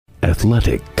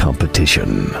athletic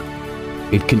competition.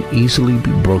 It can easily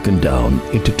be broken down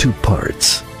into two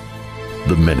parts: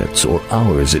 the minutes or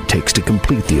hours it takes to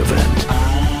complete the event,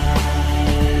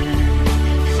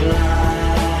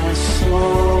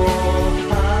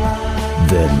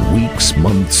 then weeks,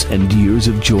 months, and years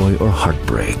of joy or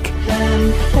heartbreak.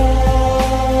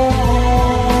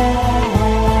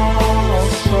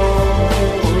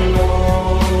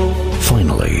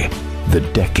 Finally, the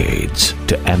decades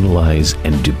to analyze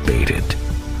and debate it.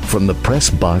 From the press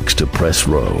box to press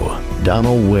row,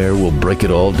 Donald Ware will break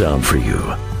it all down for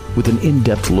you with an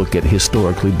in-depth look at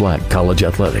historically black college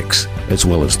athletics, as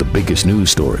well as the biggest news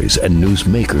stories and news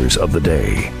makers of the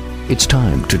day. It's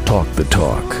time to talk the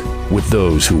talk with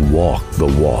those who walk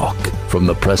the walk. From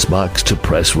the press box to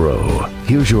press row,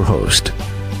 here's your host,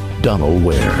 Donald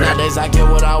Ware. Nowadays I get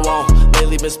what I want.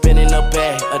 Lately been spinning a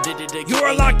bag. You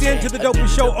are locked into the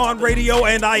Dopest Show on radio,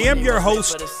 and I am your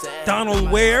host, Donald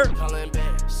Ware.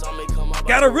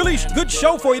 Got a really good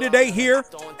show for you today here,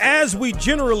 as we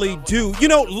generally do. You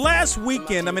know, last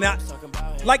weekend, I'm not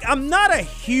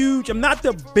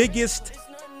the biggest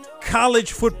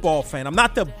college football fan. I'm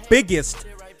not the biggest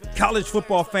college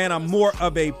football fan. I'm more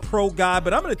of a pro guy,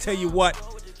 but I'm going to tell you what.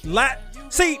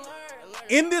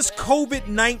 In this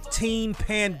COVID-19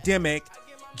 pandemic,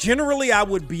 generally I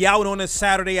would be out on a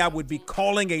Saturday. I would be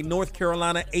calling a North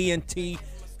Carolina A&T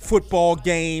football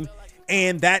game,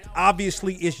 and that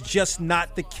obviously is just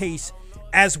not the case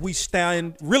as we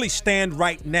stand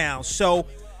right now. So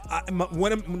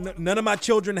none of my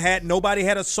children nobody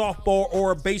had a softball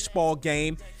or a baseball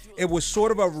game. It was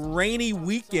sort of a rainy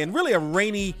weekend, really a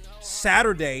rainy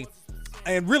Saturday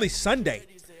and really Sunday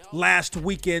last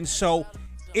weekend. So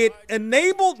it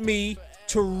enabled me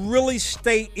to really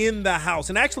stay in the house.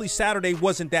 And actually Saturday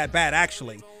wasn't that bad,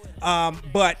 actually.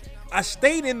 But I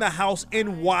stayed in the house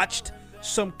and watched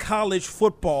some college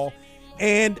football.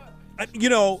 And, I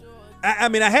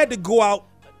had to go out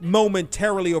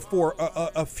momentarily or for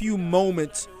a few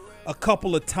moments a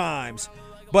couple of times.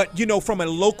 But, from a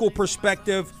local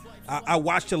perspective, I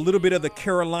watched a little bit of the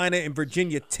Carolina and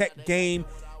Virginia Tech game.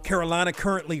 Carolina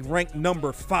currently ranked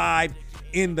number 5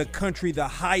 in the country, the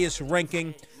highest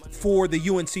ranking for the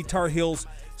UNC Tar Heels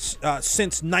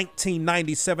since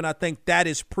 1997. I think that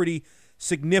is pretty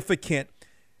significant.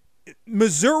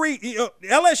 Missouri,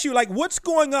 LSU, what's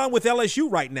going on with LSU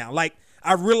right now?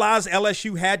 I realize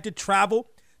LSU had to travel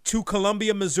to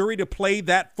Columbia, Missouri to play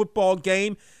that football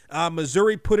game.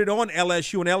 Missouri put it on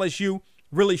LSU, and LSU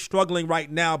really struggling right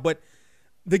now. But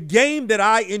the game that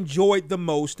I enjoyed the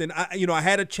most, and I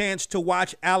had a chance to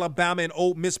watch Alabama and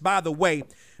Ole Miss. By the way,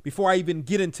 before I even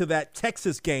get into that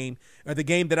Texas game, or the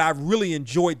game that I really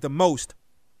enjoyed the most,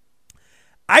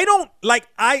 the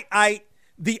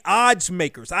odds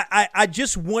makers. I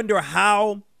just wonder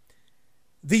how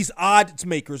these odds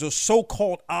makers, or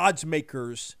so-called odds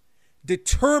makers,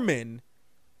 determine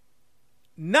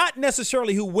not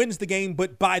necessarily who wins the game,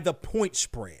 but by the point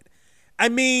spread. I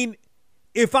mean,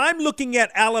 if I'm looking at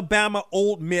Alabama,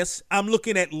 Ole Miss, I'm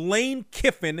looking at Lane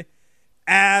Kiffin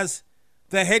as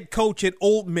the head coach at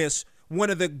Ole Miss, one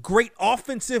of the great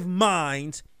offensive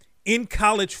minds in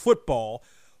college football.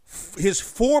 His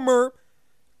former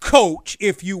coach,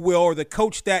 if you will, or the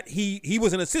coach that he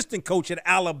was an assistant coach at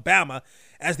Alabama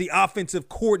as the offensive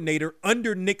coordinator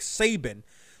under Nick Saban.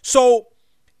 So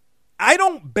I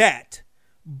don't bet,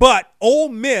 but Ole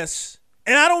Miss,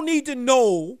 and I don't need to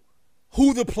know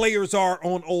who the players are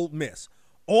on Ole Miss.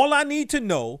 All I need to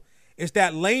know is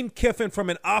that Lane Kiffin, from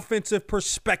an offensive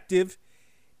perspective,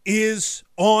 is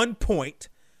on point.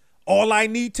 All I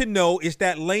need to know is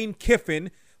that Lane Kiffin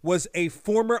was a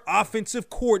former offensive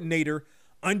coordinator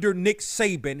under Nick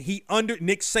Saban.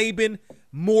 Nick Saban,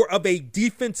 more of a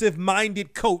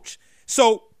defensive-minded coach.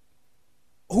 So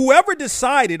whoever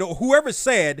decided, or whoever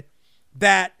said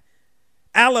that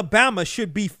Alabama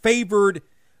should be favored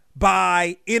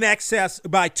by in excess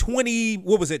by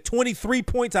 23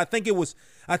 points. I think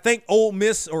Ole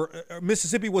Miss or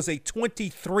Mississippi was a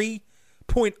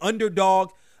 23-point underdog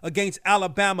against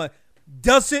Alabama,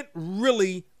 doesn't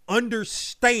really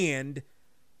understand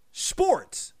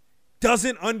sports,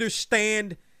 doesn't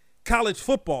understand college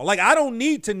football. I don't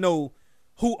need to know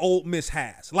who Ole Miss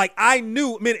has.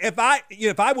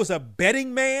 If I was a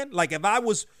betting man, if I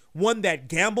was one that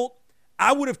gambled,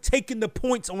 I would have taken the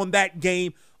points on that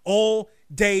game all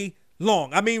day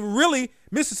long. Really,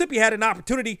 Mississippi had an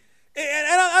opportunity, and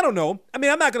I don't know. I'm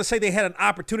not going to say they had an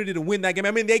opportunity to win that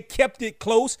game. They kept it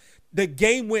close. The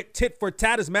game went tit for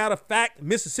tat. As a matter of fact,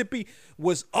 Mississippi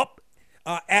was up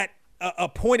at a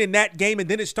point in that game, and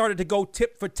then it started to go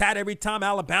tit for tat every time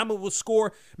Alabama would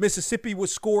score. Mississippi would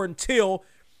score until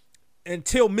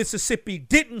until Mississippi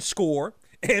didn't score,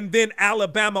 and then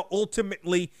Alabama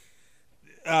ultimately,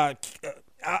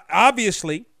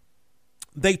 obviously,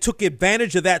 they took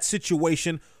advantage of that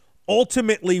situation,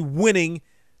 ultimately winning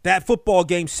that football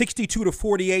game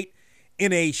 62-48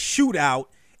 in a shootout.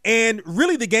 And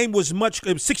really the game was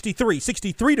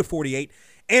 63-48.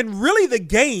 And really the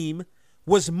game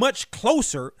was much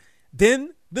closer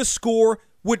than the score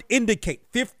would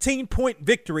indicate. 15-point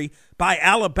victory by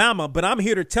Alabama. But I'm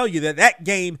here to tell you that that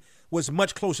game was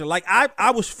much closer. Like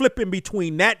I was flipping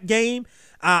between that game.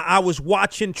 I was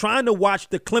trying to watch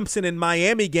the Clemson and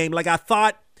Miami game. Like I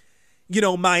thought,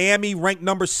 Miami ranked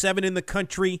number 7 in the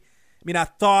country. I mean, I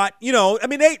thought,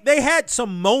 they had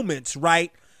some moments,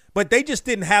 right? But they just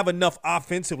didn't have enough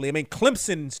offensively. I mean,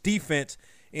 Clemson's defense,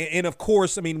 and of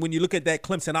course, I mean, when you look at that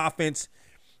Clemson offense,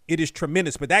 it is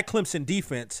tremendous. But that Clemson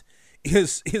defense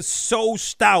is so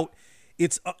stout.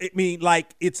 It's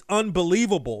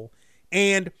unbelievable.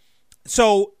 And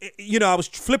so, I was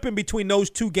flipping between those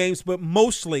two games, but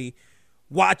mostly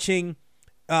watching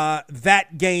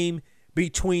that game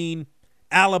between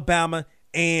Alabama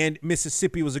and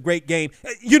Mississippi. Was a great game.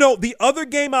 The other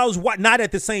game I was not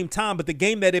at the same time, but the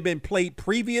game that had been played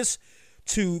previous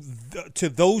to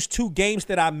those two games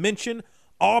that I mentioned,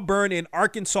 Auburn and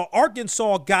Arkansas.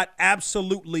 Arkansas got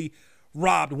absolutely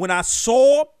robbed. When I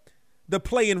saw the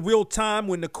play in real time,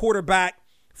 when the quarterback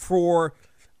for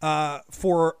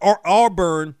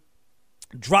Auburn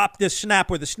dropped the snap,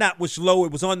 where the snap was low,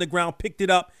 it was on the ground, picked it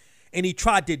up, and he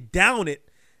tried to down it.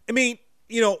 I mean,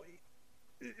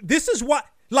 this is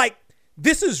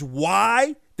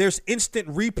why there's instant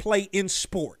replay in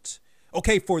sports,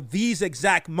 okay, for these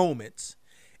exact moments.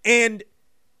 And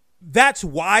that's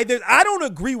why I don't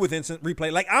agree with instant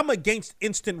replay. Like, I'm against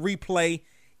instant replay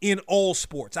in all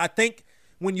sports. I think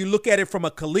when you look at it from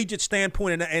a collegiate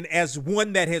standpoint, and as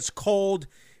one that has called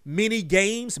many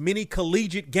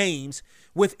collegiate games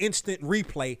with instant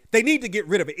replay, they need to get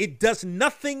rid of it. It does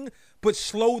nothing but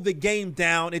slow the game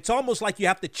down. It's almost like you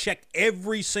have to check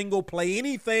every single play.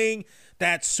 Anything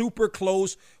that's super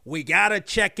close, we got to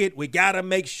check it. We got to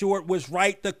make sure it was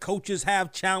right. The coaches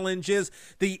have challenges.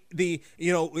 The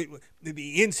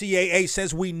NCAA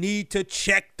says we need to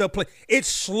check the play. It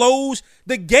slows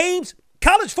the games.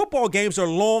 College football games are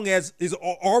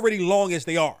already long as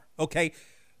they are, okay?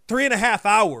 3.5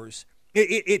 hours.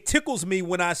 It tickles me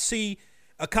when I see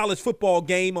a college football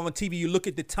game on TV. You look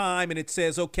at the time and it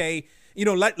says, okay,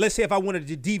 let's say if I wanted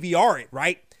to DVR it,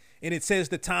 right? And it says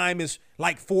the time is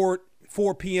like 4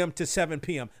 p.m. to 7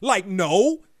 p.m. Like,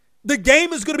 no, the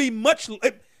game is going to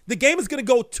be the game is going to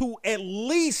go to at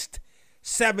least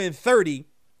 7:30.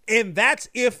 And that's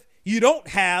if you don't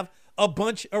have a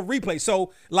bunch of replays.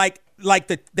 So like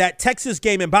that Texas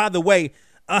game. And by the way,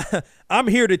 I'm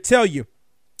here to tell you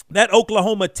that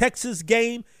Oklahoma-Texas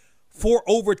game, 4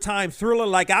 overtime thriller.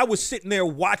 Like, I was sitting there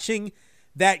watching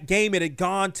that game. It had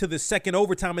gone to the second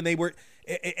overtime, and they were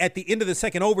at the end of the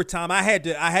second overtime. I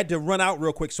had to run out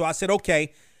real quick. So I said,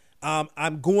 okay,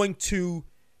 I'm going to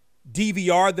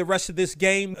DVR the rest of this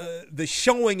game. The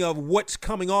showing of what's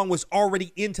coming on was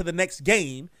already into the next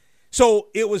game. So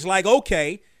it was like,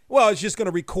 okay, well, it's just going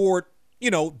to record,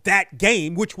 that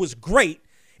game, which was great.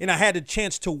 And I had a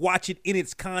chance to watch it in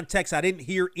its context. I didn't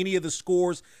hear any of the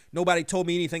scores. Nobody told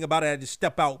me anything about it. I had to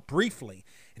step out briefly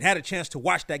and had a chance to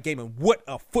watch that game. And what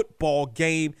a football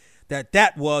game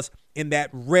that was in that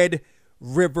Red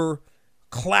River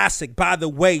Classic. By the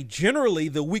way, generally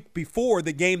the week before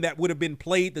the game that would have been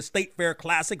played, the State Fair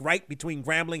Classic, right, between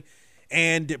Grambling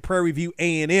and Prairie View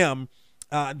A&M,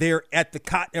 there at the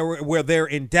Cotton, where they're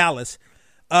in Dallas.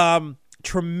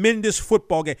 Tremendous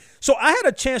football game. So I had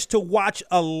a chance to watch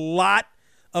a lot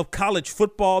of college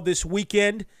football this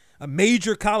weekend, a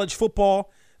major college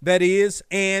football that is.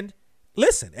 And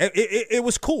listen, it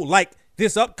was cool. Like,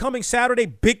 this upcoming Saturday,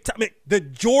 big time, the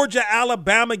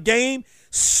Georgia-Alabama game,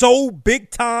 so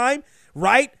big time,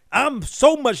 right? I'm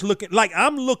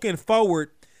looking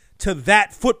forward to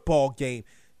that football game,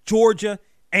 Georgia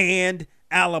and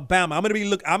Alabama. I'm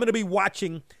gonna be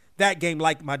watching that game.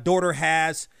 Like, my daughter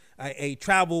has a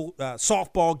travel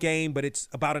softball game, but it's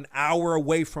about an hour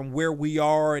away from where we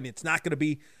are, and it's not going to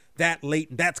be that late,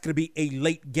 and that's going to be a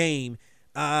late game.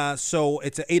 So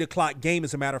it's an 8 o'clock game,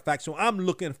 as a matter of fact. So I'm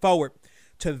looking forward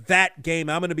to that game.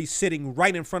 I'm going to be sitting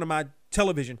right in front of my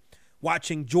television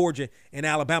watching Georgia and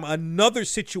Alabama. Another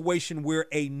situation where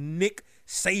a Nick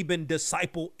Saban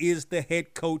disciple is the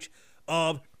head coach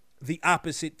of the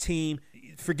opposite team.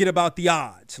 Forget about the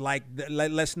odds. Like,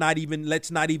 let's not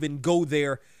even go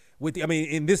there.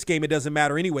 In this game, it doesn't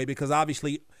matter anyway, because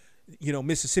obviously,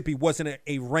 Mississippi wasn't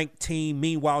a ranked team.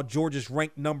 Meanwhile, Georgia's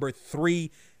ranked number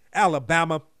 3.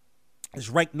 Alabama is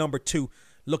ranked number 2.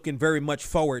 Looking very much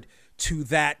forward to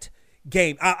that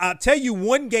game. I'll tell you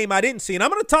one game I didn't see, and I'm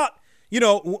going to talk,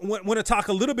 want to talk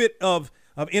a little bit of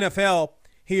NFL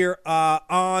here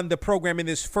on the program in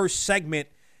this first segment.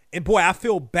 And, boy, I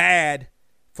feel bad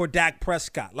for Dak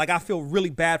Prescott. I feel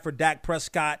really bad for Dak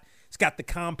Prescott. He's got the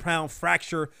compound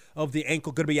fracture of the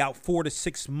ankle, going to be out 4 to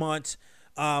 6 months.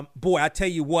 Boy, I tell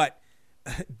you what,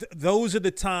 those are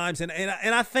the times. And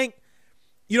I think,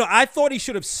 I thought he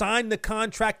should have signed the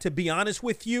contract, to be honest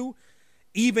with you.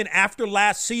 Even after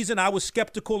last season, I was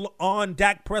skeptical on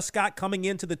Dak Prescott coming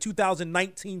into the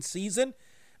 2019 season.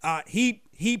 He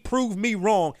proved me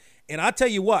wrong. And I tell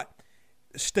you what,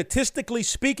 statistically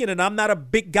speaking, and I'm not a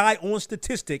big guy on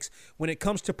statistics when it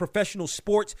comes to professional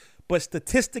sports, but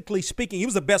statistically speaking, he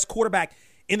was the best quarterback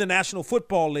in the National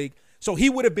Football League. So he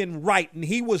would have been right, and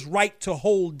he was right to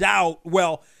hold out,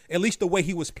 well, at least the way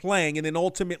he was playing, and then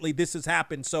ultimately this has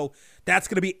happened. So that's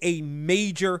going to be a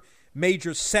major,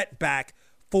 major setback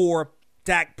for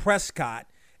Dak Prescott.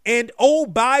 And, oh,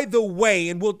 by the way,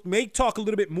 and we'll may talk a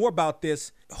little bit more about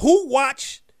this, who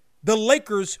watched the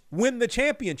Lakers win the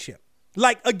championship?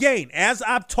 Again, as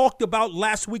I've talked about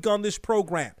last week on this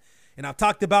program, and I've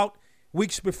talked about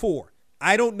weeks before,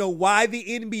 I don't know why the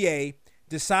NBA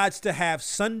decides to have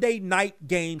Sunday night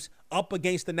games up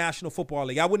against the National Football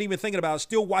League. I wasn't even thinking about it.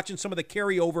 Still watching some of the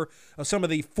carryover of some of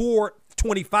the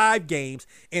 425 games,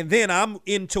 and then I'm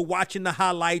into watching the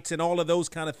highlights and all of those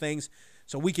kind of things,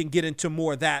 so we can get into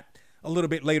more of that a little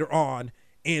bit later on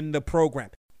in the program.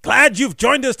 Glad you've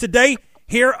joined us today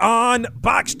here on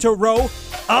Box to Row.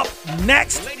 Up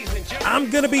next, I'm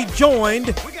going to be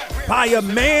joined by a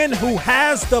man who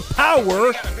has the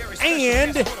power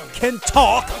and can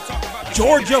talk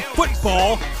Georgia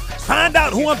football. Find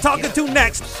out who I'm talking to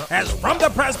next as From the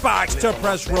Press Box to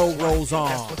Press Row rolls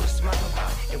on.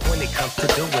 And when it comes to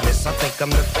doing this, I think I'm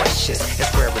the freshest.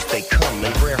 As rare as they come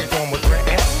in rare form with rare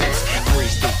essence.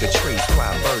 Breeze through the trees,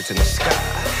 fly birds in the sky.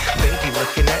 Baby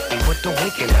looking at me with the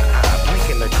wink in the eye.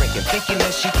 Blinking or drinking, thinking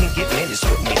that she can get minutes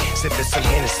with me. Sipping some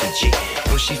Hennessy, G.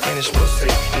 When she finished, we'll see.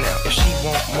 Now, if she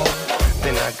want more,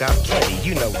 then I got plenty.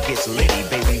 Gets litty,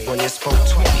 baby, when it's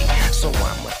 420. So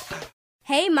I'm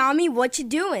Hey, Mommy, what you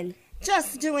doing?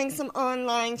 Just doing some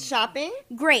online shopping.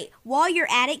 Great. While you're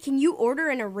at it, can you order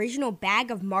an original bag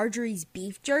of Marjorie's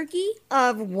beef jerky?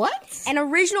 Of what? An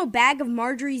original bag of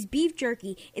Marjorie's beef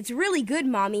jerky. It's really good,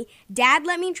 Mommy. Dad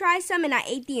let me try some, and I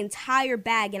ate the entire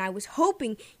bag, and I was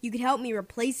hoping you could help me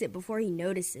replace it before he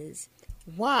notices.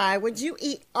 Why would you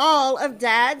eat all of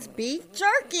Dad's beef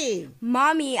jerky?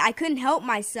 Mommy, I couldn't help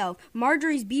myself.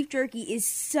 Marjorie's beef jerky is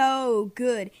so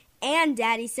good, and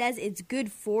Daddy says it's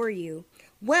good for you.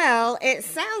 Well, it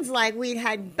sounds like we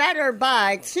had better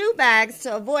buy 2 bags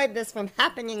to avoid this from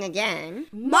happening again.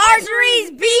 Marjorie's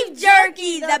Beef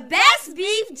Jerky, the best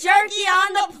beef jerky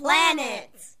on the planet.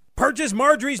 Purchase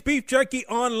Marjorie's Beef Jerky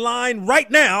online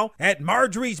right now at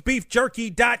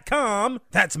marjoriesbeefjerky.com.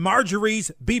 That's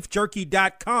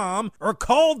marjoriesbeefjerky.com. Or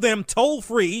call them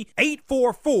toll-free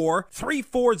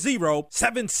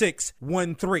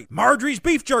 844-340-7613. Marjorie's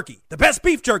Beef Jerky, the best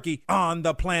beef jerky on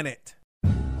the planet.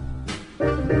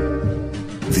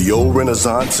 The old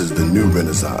Renaissance is the new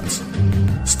Renaissance,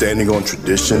 standing on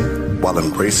tradition while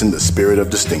embracing the spirit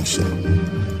of distinction.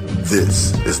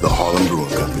 This is the Harlem Brewing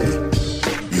Company.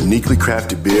 Uniquely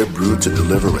crafted beer brewed to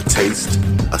deliver a taste,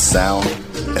 a sound,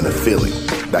 and a feeling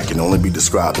that can only be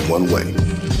described in one way,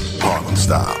 Harlem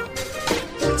style.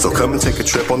 So come and take a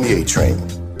trip on the A-Train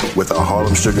with our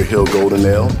Harlem Sugar Hill Golden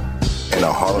Ale and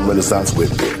our Harlem Renaissance Wit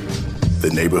Beer,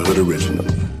 the neighborhood original.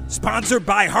 Sponsored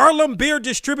by Harlem Beer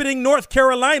Distributing North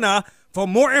Carolina. For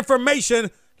more information,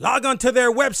 log on to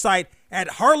their website at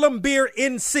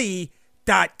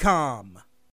harlembeernc.com.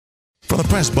 From the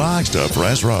Press Box to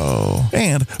Press Row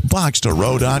and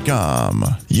BoxToRow.com,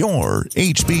 your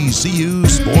HBCU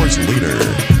sports leader.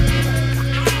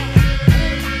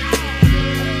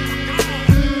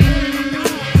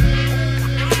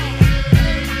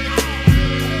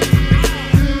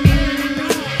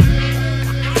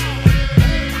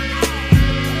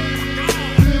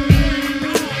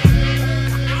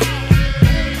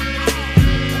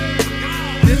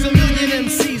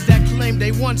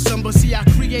 They want some, but see, I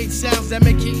create sounds that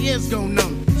make your ears go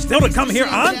numb. Still to come here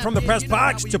on From the Press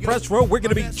Box to Press Row, we're going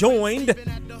to be joined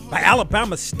by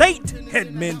Alabama State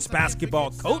head men's basketball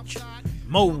coach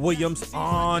Mo Williams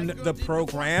on the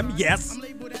program. Yes,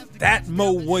 that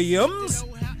Mo Williams,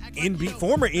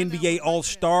 former NBA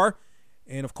All-Star,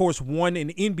 and of course won an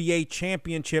NBA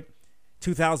championship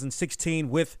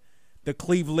 2016 with the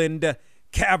Cleveland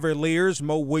Cavaliers.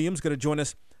 Mo Williams going to join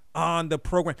us on the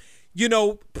program.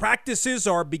 practices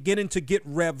are beginning to get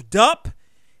revved up.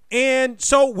 And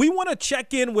so we want to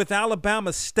check in with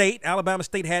Alabama State. Alabama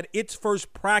State had its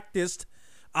first practice,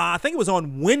 I think it was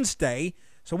on Wednesday.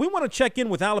 So we want to check in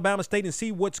with Alabama State and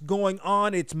see what's going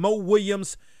on. It's Mo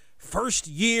Williams' first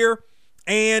year.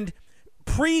 And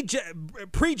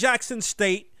pre-Jackson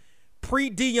State,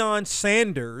 pre-Deion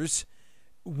Sanders,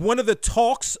 one of the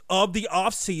talks of the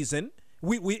offseason,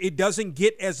 it doesn't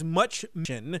get as much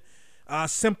mention.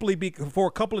 Simply for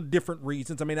a couple of different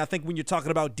reasons. I mean, I think when you're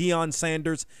talking about Deion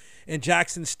Sanders and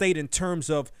Jackson State in terms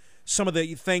of some of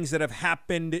the things that have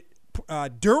happened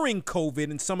during COVID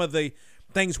and some of the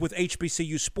things with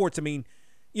HBCU sports,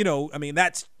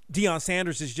 that's Deion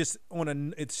Sanders is just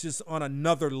on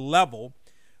another level.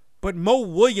 But Mo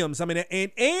Williams,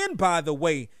 and by the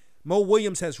way, Mo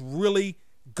Williams has really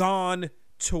gone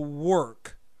to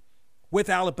work with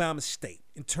Alabama State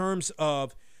in terms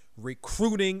of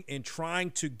recruiting and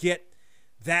trying to get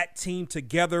that team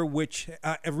together, which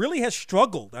it really has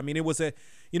struggled. I mean, it was a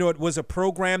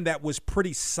program that was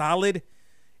pretty solid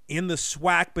in the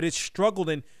SWAC, but it struggled.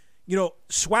 And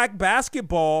SWAC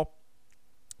basketball,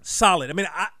 solid. I mean,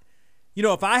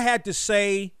 if I had to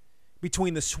say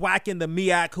between the SWAC and the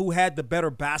MEAC who had the better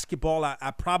basketball,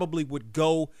 I probably would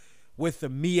go with the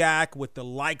MEAC, with the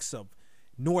likes of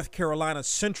North Carolina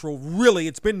Central. Really,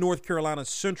 it's been North Carolina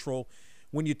Central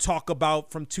when you talk about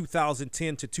from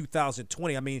 2010 to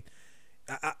 2020. I mean,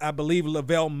 I believe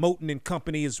Lavelle Moten and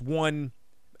company has won,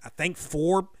 I think,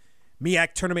 4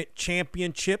 MEAC tournament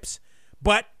championships.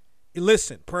 But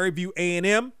listen, Prairie View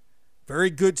A&M, very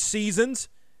good seasons.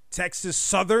 Texas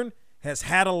Southern has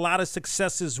had a lot of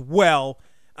success as well.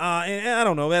 And I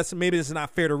don't know, maybe it's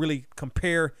not fair to really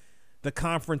compare the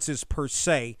conferences per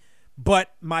se.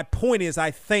 But my point is,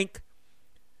 I think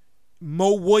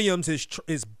Mo Williams is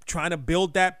trying to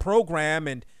build that program,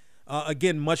 and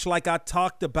again, much like I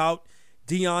talked about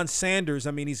Deion Sanders,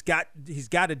 I mean, he's got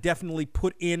to definitely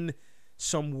put in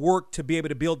some work to be able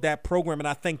to build that program, and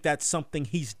I think that's something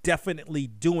he's definitely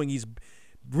doing. He's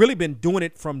really been doing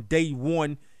it from day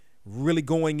one, really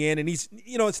going in, and he's,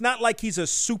 it's not like he's a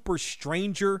super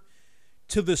stranger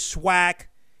to the SWAC.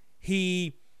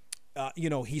 He's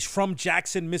from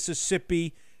Jackson,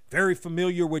 Mississippi, very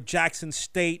familiar with Jackson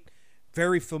State,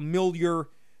 very familiar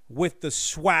with the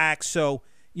SWAC. So,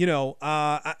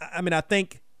 I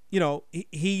think,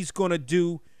 he's going to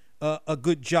do a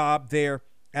good job there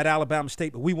at Alabama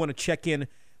State. But we want to check in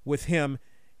with him,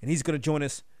 and he's going to join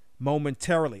us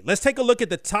momentarily. Let's take a look at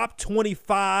the top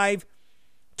 25 in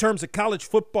terms of college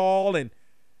football and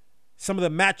some of the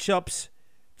matchups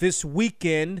this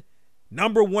weekend.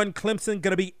 Number 1, Clemson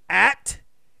going to be at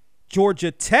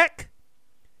Georgia Tech.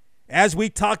 As we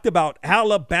talked about,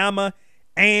 Alabama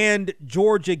and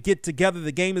Georgia get together.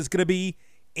 The game is going to be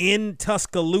in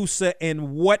Tuscaloosa,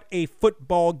 and what a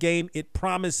football game it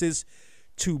promises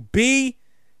to be.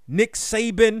 Nick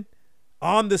Saban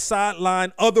on the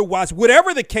sideline. Otherwise,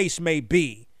 whatever the case may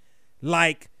be,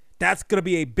 that's going to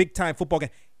be a big-time football game.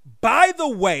 By the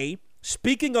way,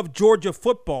 speaking of Georgia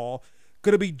football,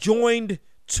 going to be joined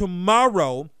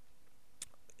tomorrow,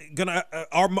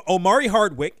 Omari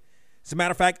Hardwick. As a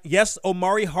matter of fact, yes,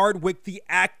 Omari Hardwick, the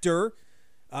actor,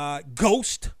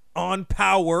 Ghost on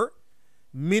Power,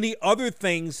 many other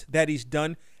things that he's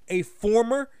done, a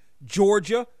former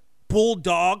Georgia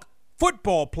Bulldog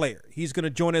football player. He's going to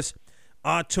join us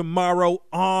tomorrow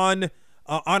on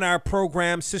our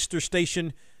program, sister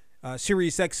station,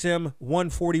 Sirius XM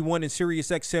 141 and Sirius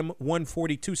XM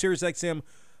 142. Sirius XM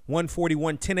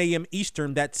 141, 10 a.m.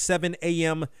 Eastern. That's 7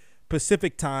 a.m.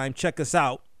 Pacific time. Check us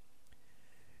out.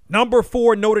 Number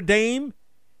 4, Notre Dame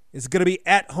is going to be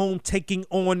at home taking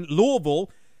on Louisville.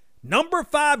 Number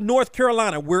 5, North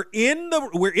Carolina. We're in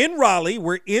Raleigh.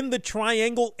 We're in the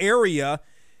Triangle area.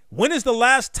 When is the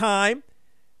last time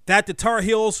that the Tar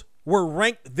Heels were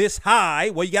ranked this high?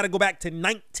 Well, you got to go back to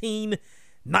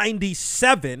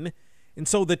 1997. And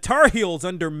so the Tar Heels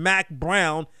under Mac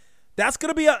Brown, that's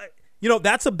going to be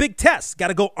that's a big test. Got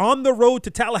to go on the road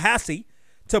to Tallahassee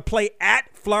to play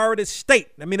at Florida State.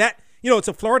 I mean, it's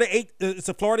a Florida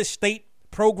State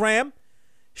program,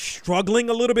 struggling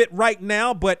a little bit right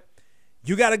now, but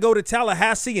you got to go to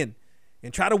Tallahassee and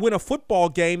try to win a football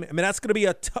game. I mean, that's going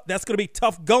to be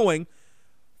tough going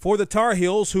for the Tar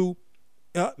Heels, who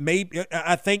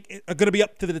I think are going to be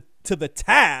up to the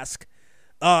task,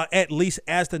 at least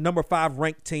as the number 5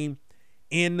 ranked team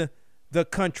in the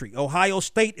country. Ohio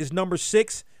State is number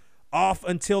 6 off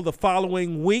until the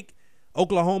following week.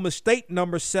 Oklahoma State,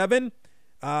 number 7.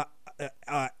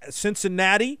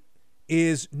 Cincinnati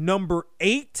is number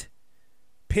 8.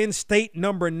 Penn State,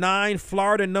 number 9.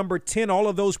 Florida, number 10. All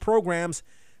of those programs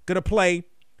going going to play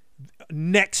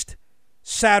next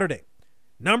Saturday.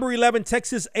 Number 11,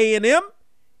 Texas A&M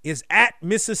is at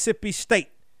Mississippi State.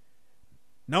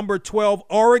 Number 12,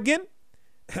 Oregon,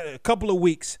 a couple of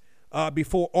weeks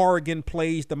before Oregon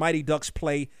plays, the Mighty Ducks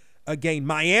play again.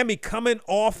 Miami coming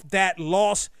off that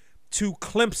loss to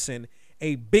Clemson,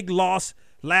 a big loss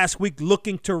last week,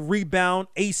 looking to rebound.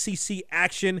 ACC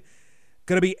action,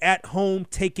 going to be at home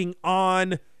taking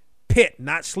on Pitt,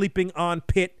 not sleeping on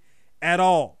Pitt at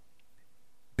all.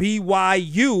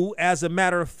 BYU, as a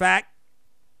matter of fact,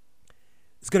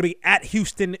 is going to be at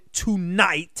Houston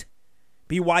tonight.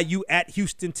 BYU at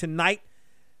Houston tonight.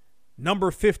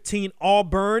 Number 15,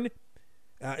 Auburn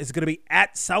is going to be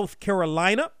at South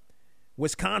Carolina.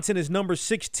 Wisconsin is number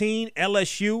 16.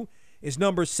 LSU is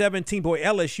number 17. Boy,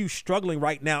 LSU struggling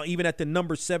right now, even at the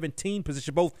number 17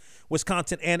 position. Both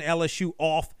Wisconsin and LSU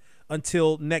off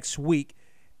until next week.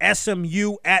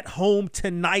 SMU at home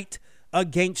tonight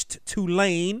against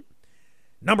Tulane.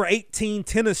 Number 18,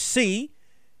 Tennessee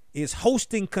is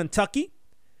hosting Kentucky.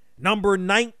 Number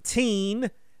 19,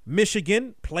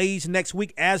 Michigan plays next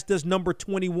week, as does number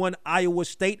 21, Iowa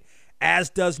State, as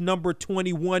does number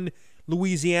 21,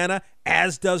 Louisiana,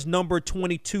 as does number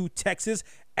 22, Texas,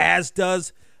 as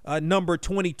does number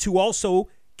 22, also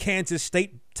Kansas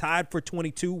State, tied for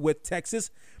 22 with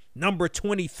Texas. Number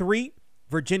 23,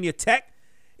 Virginia Tech,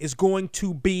 is going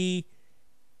to be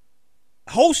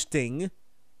hosting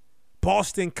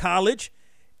Boston College.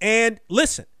 And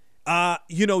listen,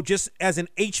 just as an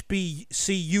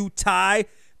HBCU tie,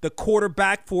 the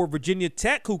quarterback for Virginia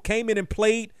Tech, who came in and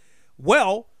played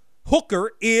well,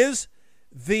 Hooker, is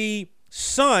the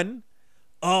son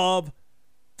of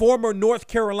former North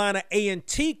Carolina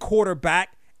A&T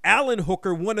quarterback Alan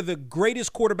Hooker, one of the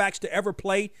greatest quarterbacks to ever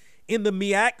play in the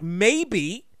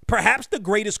MEAC, perhaps the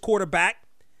greatest quarterback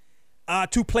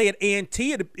to play at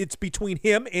A&T. It's between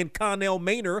him and Connell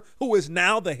Maynor, who is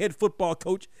now the head football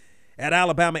coach at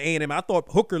Alabama A&M. I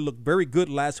thought Hooker looked very good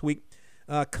last week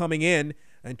coming in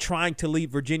and trying to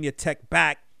lead Virginia Tech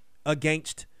back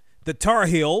against the Tar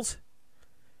Heels.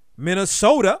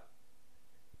 Minnesota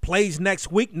plays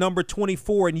next week, number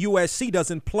 24, and USC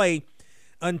doesn't play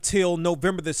until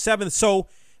November the 7th. So,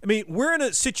 we're in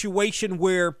a situation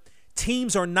where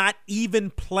teams are not even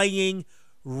playing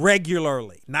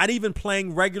regularly. Not even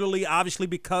playing regularly, obviously,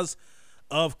 because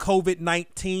of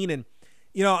COVID-19. And,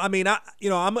 I'm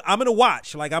going to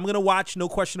watch. I'm going to watch, no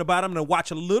question about it. I'm going to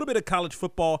watch a little bit of college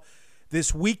football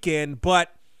this weekend,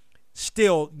 but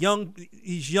still,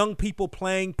 these young people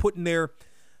playing, putting their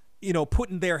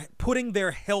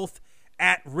health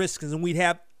at risk. And we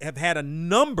have had a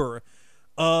number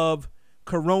of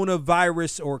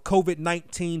coronavirus or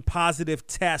COVID-19 positive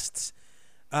tests.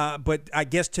 But I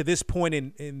guess to this point,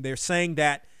 and they're saying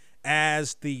that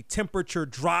as the temperature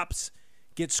drops,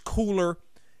 gets cooler,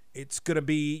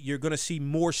 you're going to see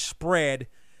more spread.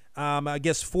 I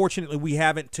guess fortunately we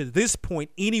haven't, to this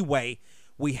point anyway,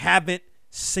 we haven't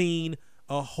seen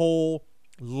a whole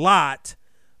lot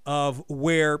of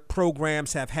where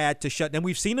programs have had to shut down.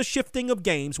 We've seen a shifting of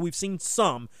games. We've seen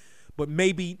some, but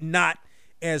maybe not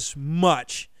as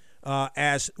much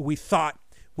as we thought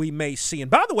we may see.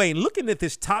 And by the way, in looking at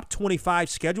this top 25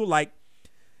 schedule,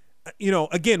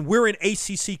 again, we're in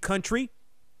ACC country.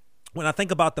 When I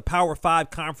think about the Power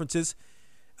 5 conferences,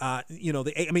 you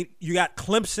got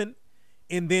Clemson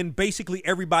and then basically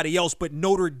everybody else, but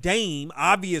Notre Dame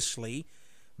obviously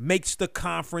makes the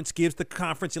conference, gives the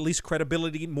conference at least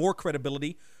credibility, more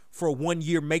credibility for 1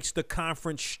 year, makes the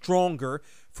conference stronger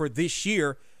for this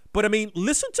year. But,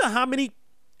 listen to how many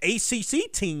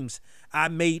ACC teams I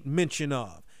made mention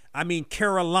of.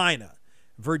 Carolina,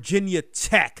 Virginia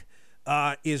Tech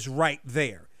is right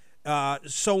there,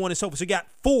 so on and so forth. So you got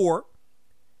 4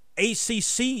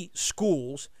 ACC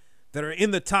schools that are in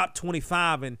the top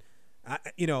 25, and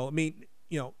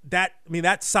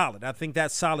that's solid. I think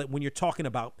that's solid when you're talking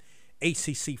about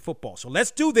ACC football. So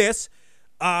let's do this.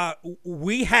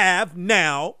 We have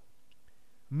now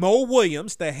Mo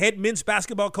Williams, the head men's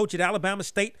basketball coach at Alabama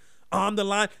State, on the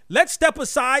line. Let's step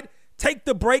aside, take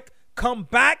the break, come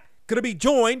back. Going to be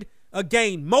joined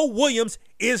again. Mo Williams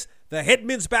is the head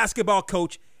men's basketball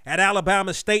coach at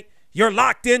Alabama State. You're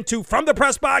locked into From the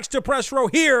Press Box to Press Row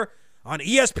here on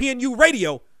ESPNU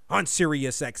Radio on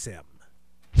Sirius XM.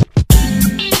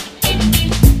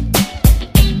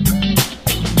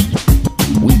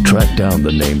 We track down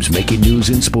the names making news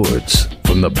in sports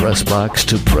from the press box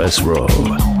to press row.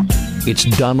 It's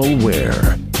Donald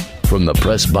Ware from the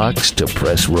press box to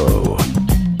press row.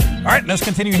 All right, let's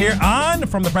continue here on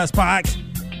From the Press Box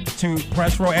to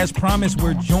Press Row. As promised,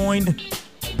 we're joined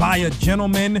by a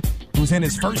gentleman who's in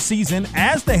his first season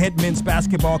as the head men's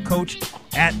basketball coach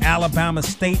at Alabama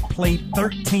State, played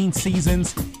 13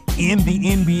 seasons in the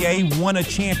NBA, won a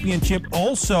championship,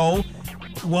 also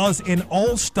was an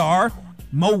all-star.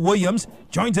 Mo Williams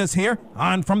joins us here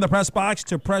on From the Press Box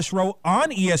to Press Row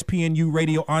on ESPNU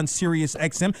Radio on Sirius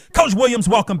XM. Coach Williams,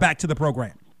 welcome back to the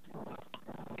program.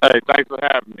 Hey, thanks for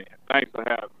having me.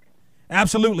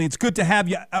 Absolutely. It's good to have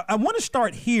you. I want to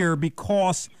start here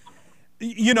because,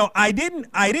 you know, I didn't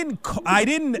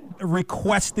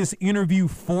request this interview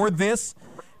for this.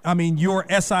 I mean, your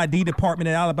SID department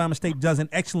at Alabama State does an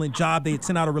excellent job. They had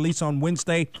sent out a release on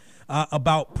Wednesday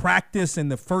about practice and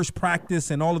the first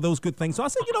practice and all of those good things. So I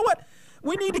said, you know what?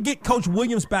 We need to get Coach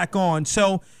Williams back on.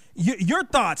 So your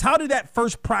thoughts, how did that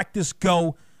first practice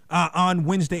go on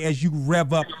Wednesday as you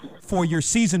rev up for your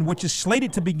season, which is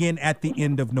slated to begin at the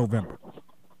end of November?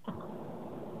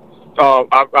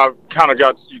 I kind of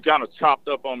chopped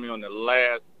up on me on the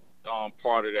last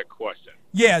part of that question.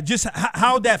 Yeah, just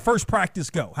how'd that first practice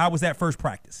go? How was that first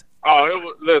practice? It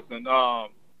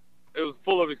was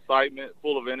full of excitement,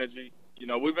 full of energy. You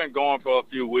know, we've been going for a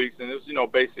few weeks, and it's, you know,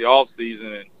 basically off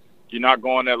season, and you're not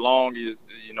going that long.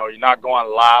 You're not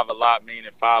going live a lot,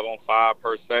 meaning 5-on-5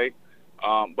 per se.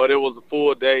 But it was a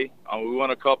full day. We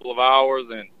went a couple of hours,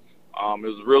 and it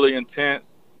was really intense.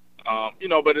 You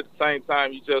know, but at the same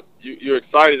time, you're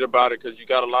excited about it because you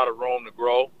got a lot of room to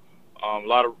grow, a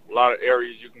lot of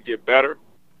areas you can get better.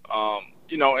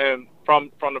 You know, and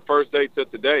from the first day to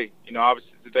today, you know,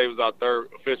 obviously today was our third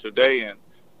official day, and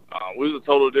we was a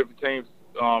total different team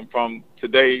from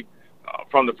today,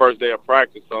 from the first day of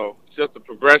practice. So just the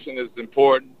progression is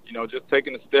important. You know, just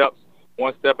taking the steps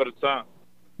one step at a time.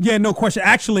 Yeah, no question.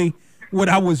 Actually, what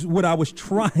I was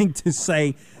trying to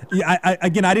say, I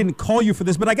didn't call you for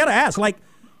this, but I got to ask, like,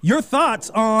 your thoughts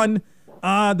on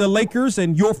the Lakers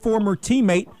and your former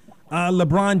teammate,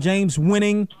 LeBron James,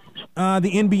 winning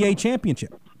the NBA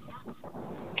championship.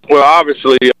 Well,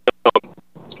 obviously,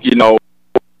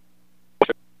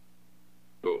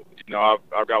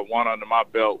 I've got one under my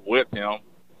belt with him,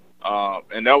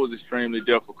 and that was extremely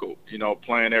difficult. You know,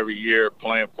 playing every year,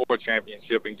 playing for a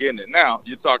championship and getting it. Now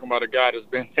you're talking about a guy that's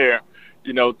been there,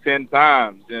 you know, 10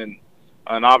 times, and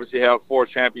obviously have 4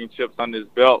 championships under his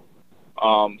belt.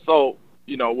 So,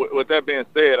 you know, with that being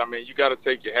said, I mean, you got to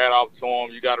take your hat off to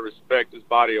him. You got to respect his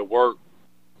body of work,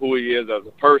 who he is as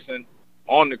a person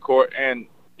on the court, and,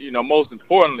 you know, most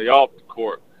importantly, off the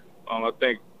court. I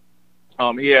think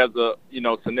he has a, you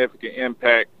know, significant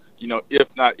impact, you know, if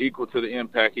not equal to the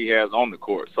impact he has on the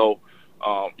court. So,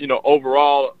 you know,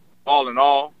 overall, all in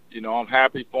all, you know, I'm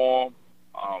happy for him.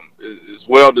 It's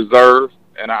well-deserved,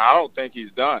 and I don't think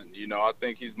he's done. You know, I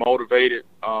think he's motivated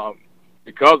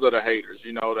because of the haters.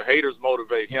 You know, the haters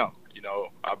motivate him. You know,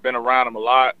 I've been around him a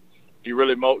lot. He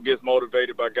really gets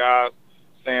motivated by guys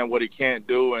saying what he can't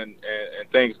do and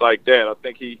things like that. I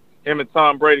think him and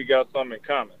Tom Brady got something in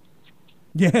common.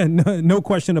 Yeah, no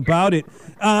question about it.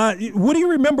 What do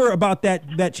you remember about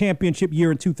that championship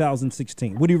year in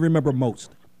 2016? What do you remember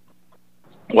most?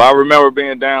 Well, I remember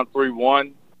being down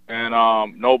 3-1, and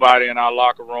nobody in our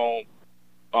locker room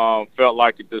felt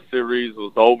like the series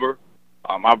was over.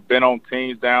 I've been on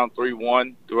teams down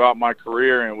 3-1 throughout my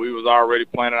career, and we was already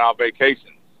planning our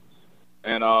vacations.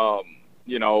 And,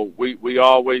 you know, we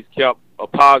always kept a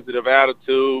positive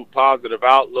attitude, positive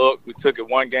outlook. We took it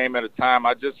one game at a time.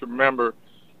 I just remember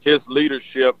his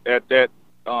leadership at that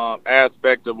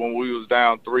aspect of when we was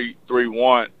down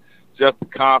 3-1, just the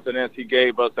confidence he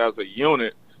gave us as a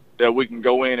unit that we can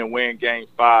go in and win Game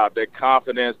 5, that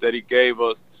confidence that he gave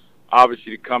us,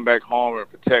 obviously, to come back home and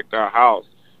protect our house.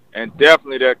 And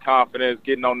definitely that confidence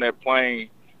getting on that plane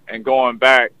and going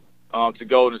back to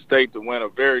Golden State to win a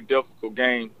very difficult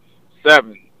Game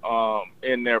 7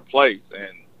 in their place.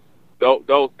 And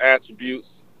those attributes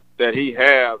that he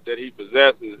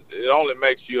possesses, it only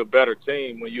makes you a better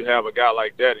team when you have a guy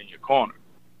like that in your corner.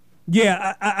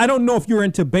 Yeah, I don't know if you're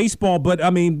into baseball, but, I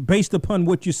mean, based upon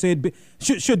what you said,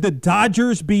 should the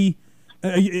Dodgers be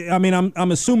I mean,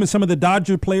 I'm assuming some of the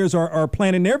Dodger players are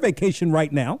planning their vacation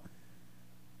right now.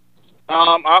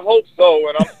 I hope so,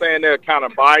 and I'm saying they're kind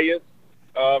of biased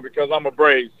because I'm a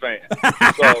Braves fan.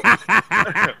 So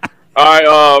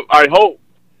I hope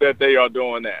that they are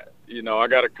doing that. You know, I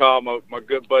got to call my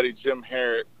good buddy Jim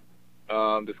Herrick,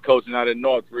 that's coaching out in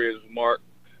Northridge, Mark.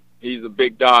 He's a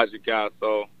big Dodger guy,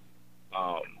 so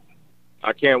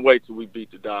I can't wait till we beat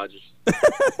the Dodgers.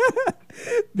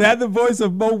 That's the voice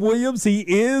of Mo Williams. He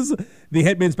is the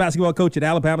head men's basketball coach at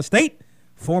Alabama State,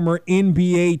 former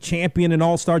NBA champion and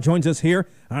all-star, joins us here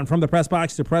on From the Press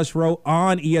Box to Press Row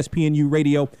on ESPNU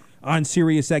Radio on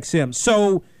Sirius XM.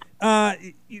 So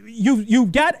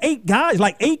you've got 8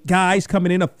 guys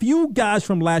coming in. A few guys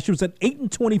from last year. It was an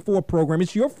 8-24 program.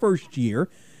 It's your first year.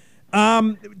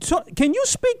 So can you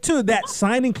speak to that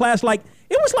signing class? Like,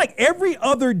 it was like every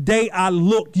other day I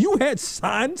looked, you had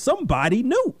signed somebody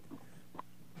new.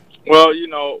 Well,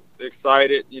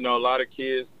 excited. A lot of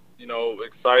kids,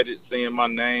 excited seeing my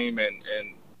name and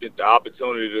get the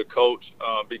opportunity to coach,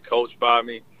 be coached by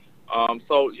me.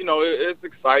 So, it's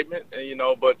excitement,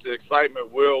 but the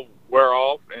excitement will wear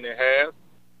off, and it has.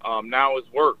 Now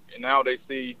it's work, and now they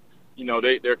see,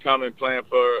 they're coming playing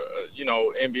for,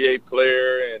 NBA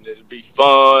player, and it'll be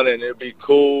fun, and it'll be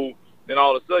cool. Then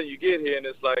all of a sudden you get here, and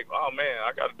it's like, oh, man,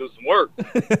 I got to do some work.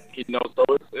 So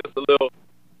it's a little,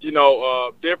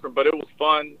 different, but it was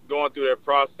fun going through that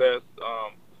process,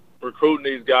 recruiting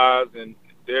these guys and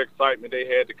their excitement they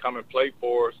had to come and play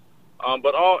for us.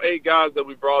 But all 8 guys that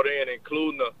we brought in,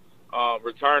 including the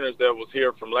returners that was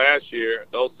here from last year,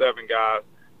 those 7 guys,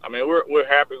 I mean, we're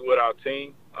happy with our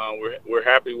team. We're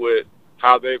happy with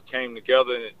how they've came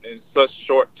together in such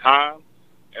short time.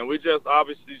 And we just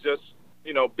obviously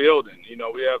building.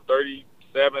 We have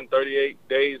 37, 38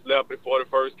 days left before the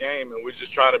first game, and we're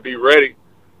just trying to be ready,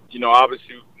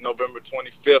 obviously November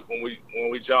 25th when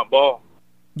we jump ball.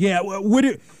 Yeah, what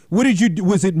did you do?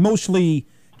 Was it mostly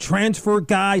transfer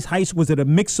guys, high school? Was it a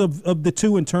mix of the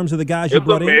two in terms of the guys you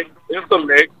brought in? It's a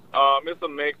mix. It's a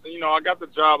mix. I got the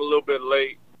job a little bit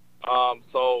late.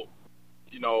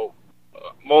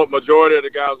 Majority of the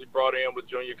guys we brought in were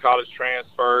junior college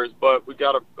transfers, but we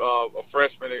got a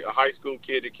freshman, a high school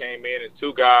kid that came in, and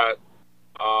 2 guys,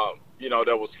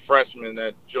 that was freshmen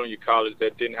at junior college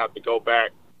that didn't have to go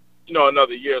back,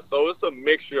 another year. So it's a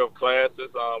mixture of classes.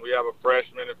 We have a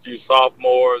freshman, a few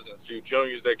sophomores, and a few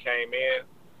juniors that came in.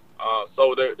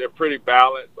 So they're pretty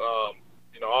balanced.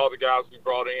 All the guys we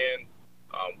brought in,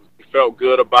 we felt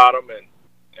good about them,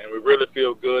 and we really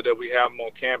feel good that we have them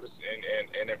on campus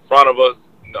and in front of us.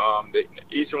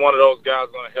 Each one of those guys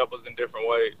is going to help us in different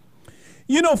ways.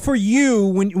 For you,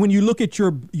 when you look at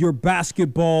your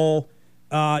basketball,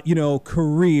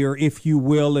 career, if you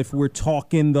will, if we're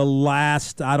talking the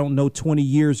last, 20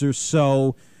 years or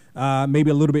so,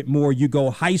 maybe a little bit more, you go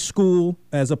high school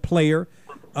as a player,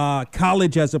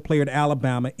 college as a player at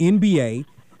Alabama, NBA,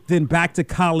 then back to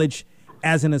college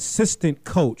as an assistant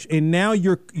coach. And now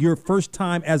your first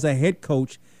time as a head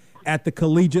coach at the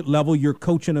collegiate level. You're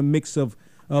coaching a mix of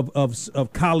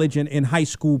college and high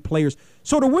school players.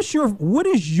 Sort of what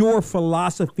is your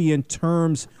philosophy in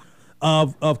terms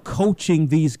of coaching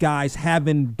these guys,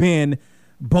 having been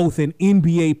both an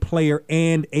NBA player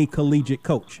and a collegiate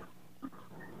coach?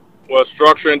 Well,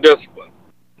 structure and discipline.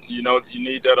 You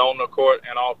need that on the court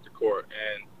and off the court.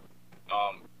 And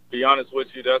be honest with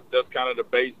you, that's kind of the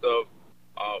base of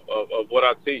what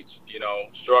I teach.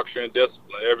 Structure and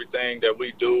discipline. Everything that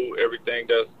we do, everything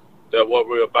that what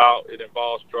we're about, it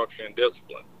involves structure and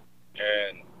discipline.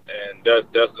 And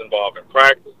that's involving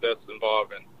practice. That's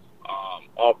involving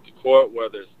off the court,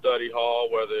 whether it's study hall,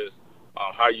 whether it's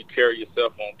how you carry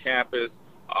yourself on campus,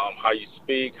 how you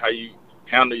speak, how you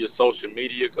handle your social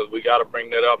media, because we got to bring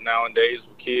that up nowadays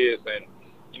with kids, and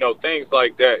things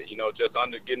like that. Just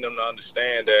getting them to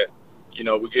understand that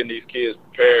we're getting these kids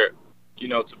prepared,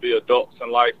 to be adults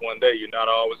in life one day. You're not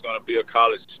always going to be a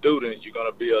college student. You're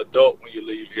going to be an adult when you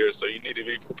leave here, so you need to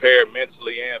be prepared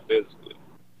mentally and physically.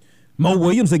 Mo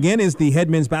Williams, again, is the head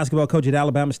men's basketball coach at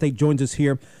Alabama State, joins us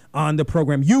here on the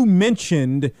program. You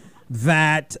mentioned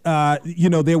that,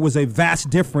 there was a vast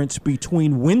difference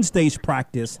between Wednesday's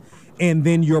practice and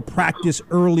then your practice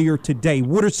earlier today.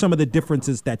 What are some of the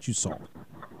differences that you saw?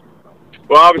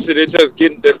 Well, obviously, they're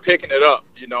picking it up.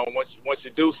 Once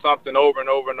you do something over and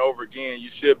over and over again, you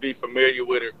should be familiar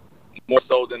with it more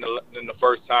so than the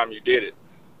first time you did it.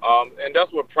 And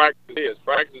that's what practice is.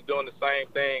 Practice is doing the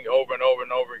same thing over and over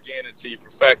and over again until you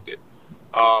perfect it.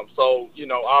 So,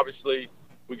 obviously,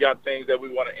 we got things that we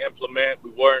want to implement.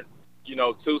 We weren't,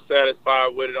 too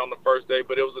satisfied with it on the first day,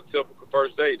 but it was a typical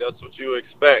first day. That's what you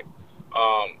expect.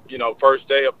 First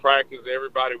day of practice,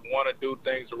 everybody want to do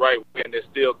things the right way, and they're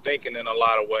still thinking in a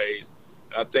lot of ways.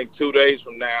 And I think 2 days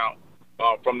from now,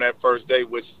 from that first day,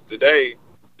 which is today,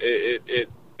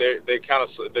 they kind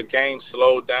of, the game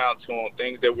slowed down to them.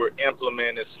 Things that were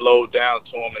implemented slowed down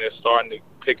to them, and they're starting to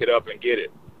pick it up and get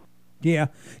it. Yeah.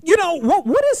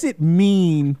 What does it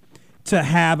mean to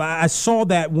have, I saw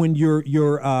that when you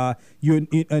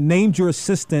named your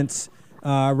assistants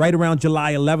right around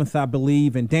July 11th, I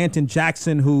believe, and Danton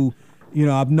Jackson, who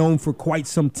I've known for quite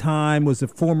some time, was a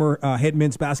former head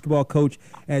men's basketball coach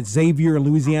at Xavier in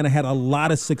Louisiana, had a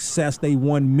lot of success. They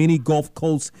won many Gulf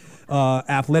Coast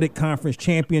Athletic Conference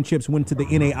championships, went to the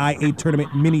NAIA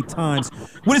tournament many times.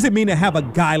 What does it mean to have a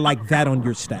guy like that on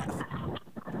your staff?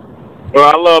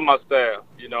 Well, I love my staff.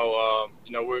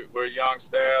 We're a young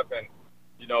staff, and,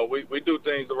 we do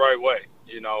things the right way.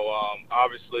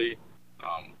 Obviously,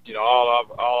 all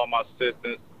of my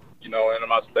assistants, and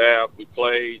my staff, we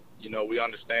played. We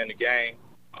understand the game.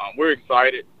 We're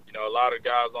excited. A lot of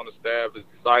guys on the staff is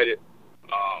excited,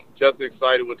 just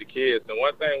excited with the kids. And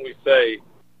one thing we say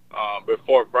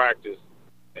before practice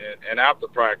and after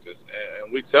practice,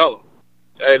 and we tell them,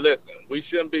 hey, listen, we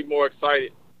shouldn't be more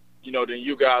excited, than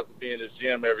you guys to be in this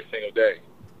gym every single day.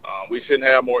 We shouldn't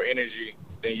have more energy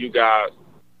than you guys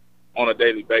on a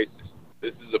daily basis.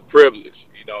 This is a privilege.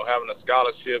 Having a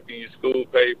scholarship in your school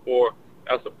paid for,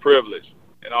 that's a privilege.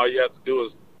 And all you have to do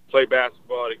is play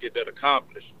basketball to get that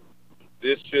accomplished.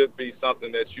 This should be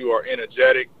something that you are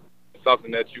energetic,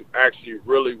 something that you actually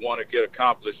really want to get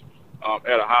accomplished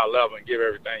at a high level and give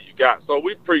everything you got. So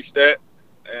we preach that,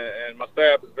 and my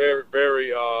staff is very,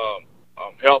 very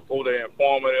helpful. They're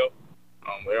informative.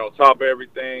 They're on top of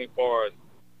everything as far as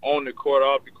on the court,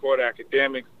 off the court,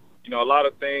 academics. A lot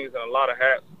of things and a lot of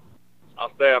hats our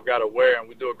staff got to wear, and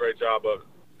we do a great job of it.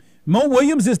 Mo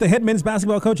Williams is the head men's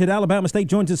basketball coach at Alabama State.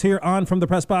 Joins us here on From the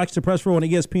Press Box to Press Row on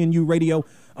ESPNU Radio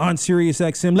on Sirius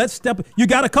XM. You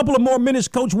got a couple of more minutes,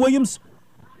 Coach Williams?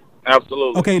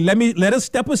 Absolutely. Okay, let us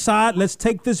step aside. Let's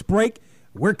take this break.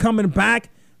 We're coming back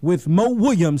with Mo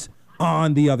Williams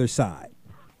on the other side.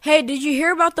 Hey, did you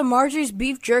hear about the Marjorie's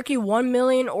Beef Jerky 1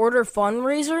 million order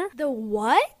fundraiser? The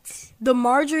what? The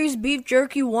Marjorie's Beef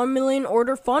Jerky 1 million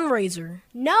order fundraiser.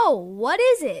 No, what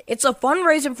is it? It's a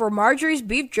fundraiser for Marjorie's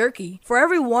Beef Jerky. For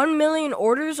every 1 million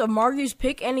orders of Marjorie's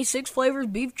Pick Any 6 flavors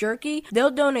beef jerky,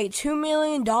 they'll donate $2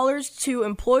 million to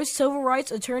employ civil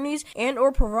rights attorneys and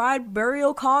or provide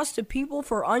burial costs to people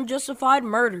for unjustified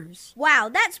murders.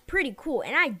 Wow, that's pretty cool,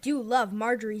 and I do love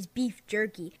Marjorie's Beef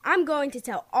Jerky. I'm going to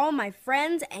tell all my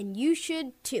friends, and you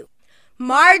should too.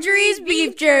 Marjorie's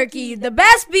Beef Jerky, the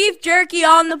best beef jerky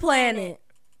on the planet.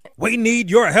 We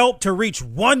need your help to reach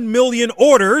 1 million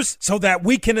orders so that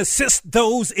we can assist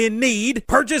those in need.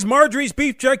 Purchase Marjorie's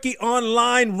Beef Jerky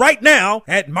online right now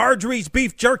at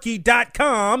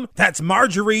marjoriesbeefjerky.com. That's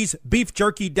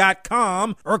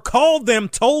marjoriesbeefjerky.com, or call them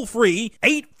toll free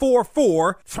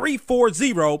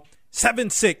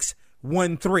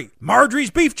 844-340-7613.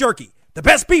 Marjorie's Beef Jerky, the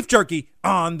best beef jerky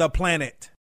on the planet.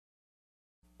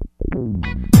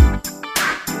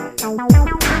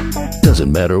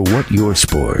 Doesn't matter what your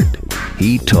sport,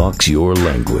 he talks your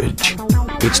language.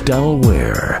 It's Donald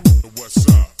Ware.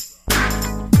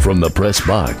 From the press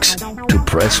box to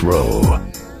press row,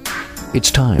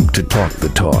 it's time to talk the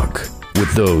talk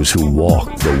with those who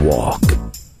walk the walk.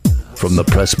 From the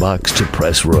press box to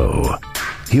press row,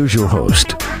 here's your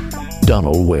host,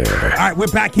 Donald Ware. All right, we're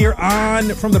back here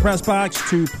on From the Press Box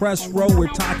to Press Row. We're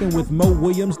talking with Mo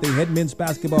Williams, the head men's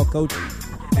basketball coach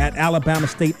at Alabama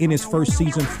State in his first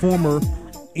season, former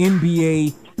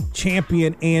NBA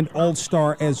champion and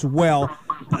All-Star as well.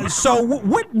 So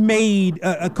what made,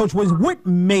 Coach Williams, what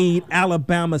made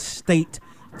Alabama State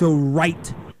the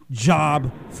right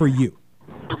job for you?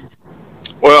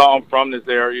 Well, I'm from this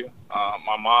area.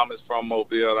 My mom is from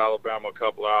Mobile, Alabama, a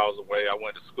couple of hours away. I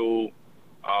went to school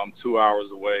 2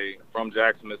 hours away, from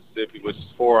Jackson, Mississippi, which is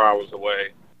 4 hours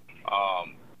away.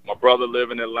 My brother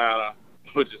lived in Atlanta,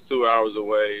 which is 2 hours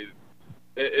away.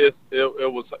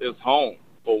 It's home,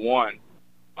 for one.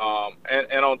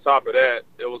 And on top of that,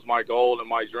 it was my goal and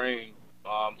my dream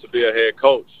to be a head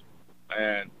coach.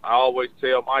 And I always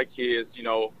tell my kids,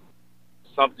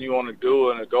 something you want to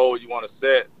do and a goal you want to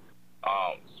set,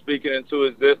 speak it into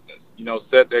existence,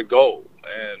 set that goal.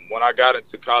 And when I got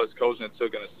into college coaching and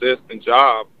took an assistant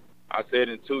job, I said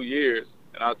in 2 years,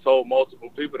 and I told multiple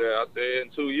people that, I said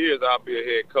in 2 years I'll be a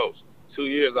head coach. 2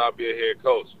 years I'll be a head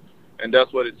coach. And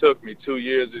that's what it took me, 2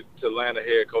 years to land a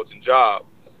head coaching job.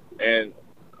 And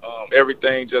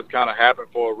everything just kind of happened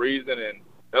for a reason, and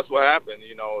that's what happened.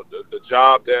 The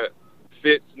job that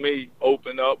fits me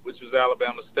opened up, which was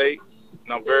Alabama State,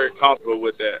 and I'm very comfortable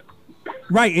with that.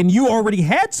 Right, and you already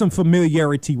had some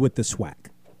familiarity with the SWAC.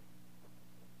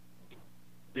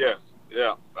 Yes,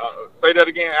 yeah. Say that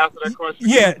again after that question.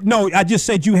 Yeah, no, I just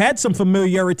said you had some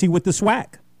familiarity with the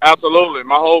SWAC. Absolutely.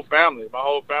 My whole family is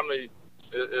SWACers.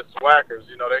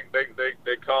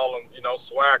 They call them,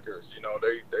 SWACers.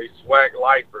 They SWAC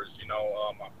lifers.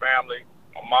 My family,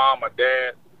 my mom, my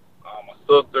dad, my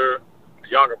sister, my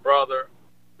younger brother,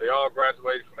 they all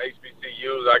graduated from HBCU.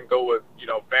 HBCUs. I can go with,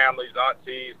 families,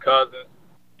 aunties, cousins,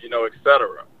 et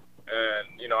cetera.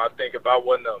 And, I think if I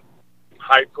wasn't a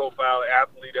high-profile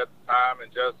athlete at the time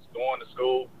and just going to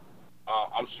school,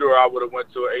 I'm sure I would have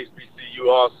went to an HBCU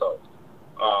also.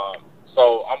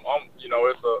 So I'm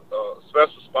it's a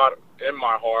special spot in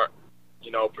my heart,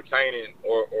 pertaining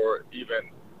or even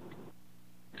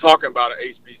talking about an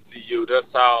HBCU.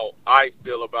 That's how I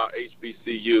feel about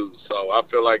HBCUs. So I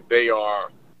feel like they are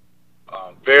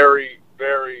very,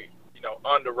 very,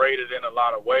 underrated in a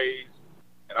lot of ways.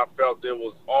 And I felt it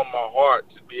was on my heart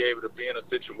to be able to be in a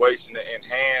situation to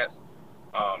enhance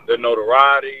the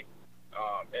notoriety,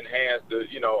 enhance the,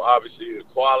 obviously the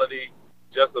quality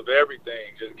just of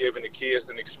everything, just giving the kids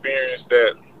an experience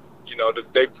that,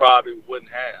 that they probably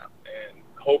wouldn't have. And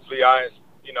hopefully I,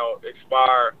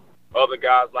 inspire other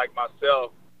guys like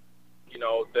myself,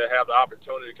 that have the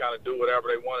opportunity to kind of do whatever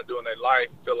they want to do in their life,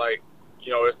 feel like,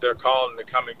 it's their calling to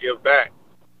come and give back.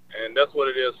 And that's what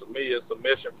it is for me. It's a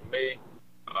mission for me.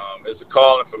 It's a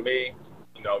calling for me.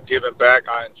 Giving back,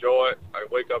 I enjoy it. I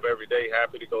wake up every day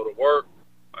happy to go to work.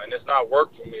 And it's not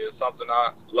work for me. It's something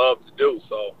I love to do.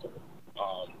 So,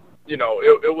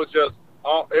 it was just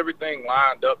everything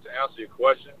lined up to answer your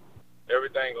question.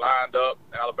 Everything lined up.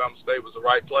 Alabama State was the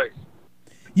right place.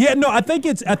 Yeah, no, I think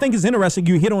it's interesting.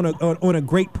 You hit on a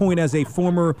great point as a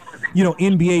former,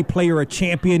 NBA player, a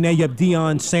champion. Now you have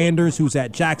Deion Sanders, who's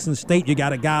at Jackson State. You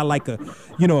got a guy like a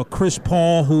Chris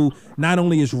Paul, who not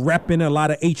only is repping a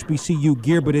lot of HBCU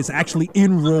gear, but is actually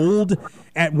enrolled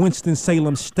at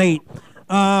Winston-Salem State.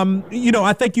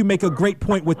 I think you make a great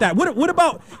point with that. What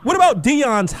about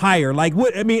Deion's hire? Like,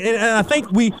 and I think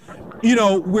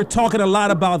we're talking a lot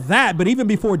about that. But even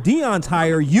before Deion's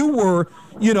hire, you were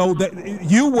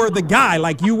the guy.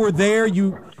 Like, you were there.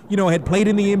 You had played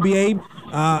in the NBA.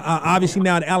 Obviously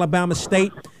now at Alabama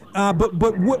State. But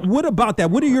what about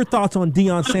that? What are your thoughts on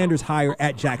Deion Sanders' hire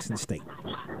at Jackson State?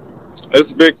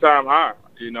 It's a big time hire.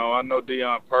 I know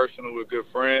Deion personally. We're good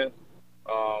friends.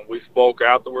 We spoke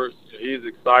afterwards. He's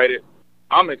excited.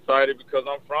 I'm excited because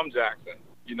I'm from Jackson.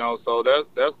 So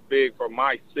that's big for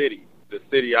my city, the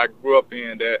city I grew up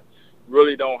in, that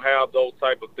really don't have those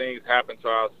type of things happen to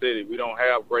our city. We don't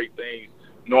have great things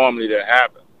normally that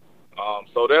happen.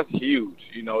 So that's huge.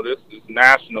 This is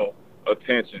national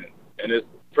attention, and it's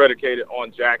predicated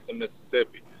on Jackson,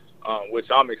 Mississippi, which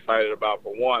I'm excited about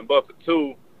for one. But for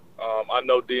two, I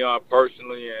know Deion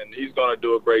personally, and he's going to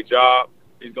do a great job.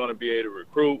 He's going to be able to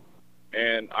recruit,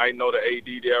 and I know the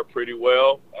AD there pretty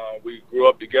well. We grew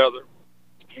up together.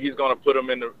 He's going to put them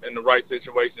in the right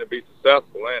situation to be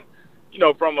successful. And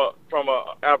from a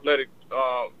athletic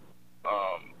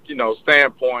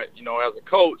standpoint, as a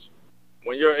coach,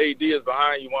 when your AD is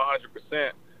behind you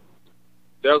 100%,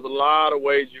 there's a lot of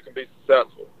ways you can be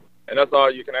successful, and that's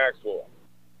all you can ask for.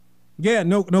 Yeah,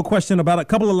 no question about it. A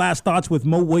couple of last thoughts with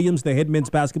Mo Williams, the head men's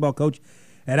basketball coach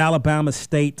at Alabama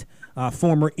State,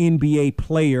 former NBA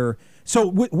player. So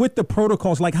with the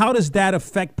protocols, like, how does that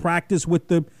affect practice with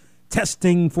the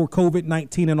testing for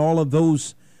COVID-19 and all of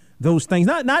those things?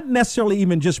 Not necessarily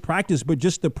even just practice, but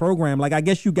just the program. Like, I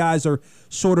guess you guys are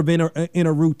sort of in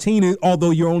a routine,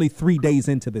 although you're only 3 days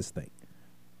into this thing.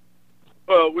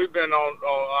 Well, we've been on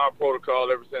our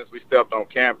protocol ever since we stepped on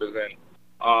campus, and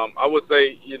I would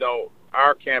say,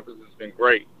 our campus has been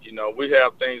great. We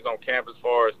have things on campus as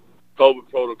far as COVID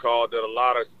protocol that a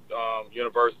lot of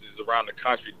universities around the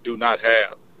country do not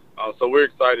have. So we're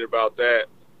excited about that.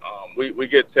 We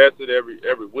get tested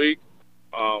every week.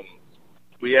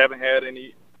 We haven't had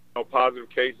any positive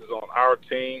cases on our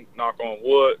team, knock on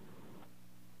wood.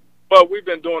 But we've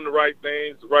been doing the right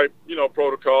things, the right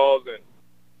protocols and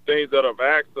things that have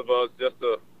asked of us just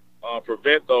to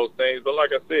prevent those things. But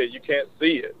like I said, you can't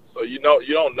see it, so you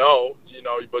don't know,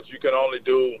 but you can only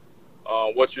do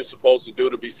what you're supposed to do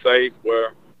to be safe.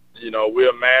 Where we're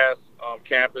a mask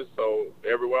campus, so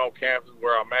everywhere on campus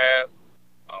wear our masks.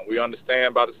 We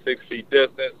understand about the 6 feet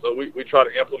distance, so we try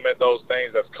to implement those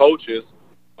things as coaches,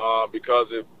 because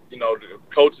if the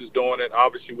coach is doing it,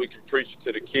 obviously we can preach it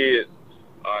to the kids,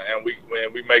 and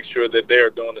we make sure that they're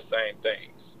doing the same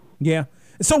things. Yeah.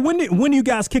 So when do you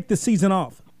guys kick the season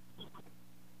off?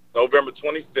 November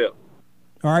 25th.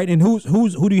 All right, and who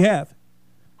do you have?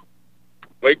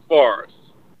 Wake Forest.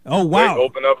 Oh wow! Wake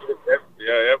open up,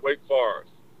 at Wake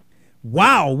Forest.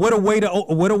 Wow, what a way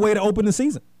to open the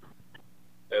season.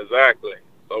 Exactly.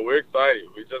 So we're excited.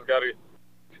 We just got to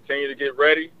continue to get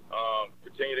ready,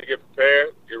 continue to get prepared,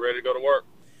 get ready to go to work.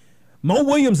 Mo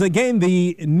Williams, again,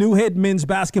 the new head men's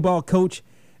basketball coach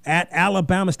at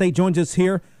Alabama State, joins us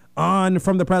here on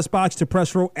From the Press Box to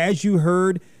Press Row. As you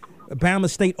heard, Alabama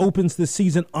State opens the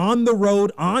season on the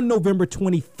road on November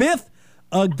 25th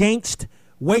against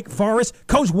Wake Forest.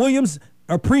 Coach Williams,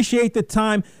 appreciate the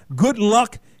time. Good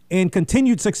luck and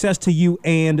continued success to you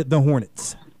and the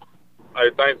Hornets. Hey,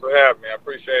 thanks for having me. I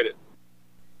appreciate it.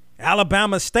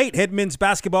 Alabama State head men's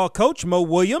basketball coach Mo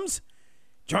Williams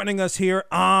joining us here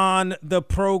on the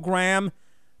program.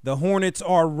 The Hornets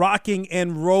are rocking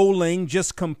and rolling,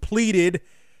 just completed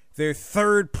their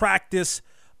third practice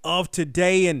of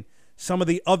today, and some of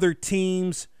the other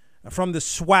teams from the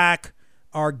SWAC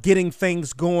are getting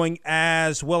things going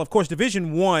as well. Of course,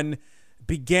 Division I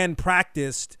began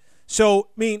practice. So,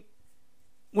 I mean,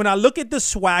 when I look at the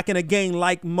SWAC, and again,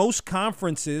 like most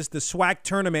conferences, the SWAC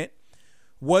tournament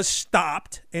was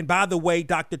stopped. And by the way,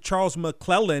 Dr. Charles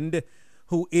McClelland,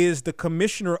 who is the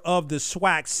commissioner of the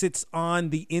SWAC, sits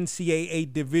on the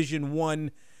NCAA Division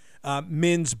I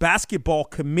men's basketball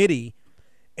committee.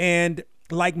 And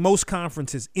like most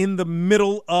conferences, in the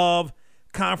middle of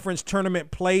conference tournament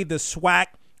play, the SWAC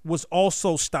was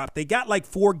also stopped. They got like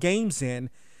 4 games in.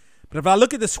 But if I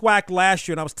look at the SWAC last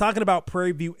year, and I was talking about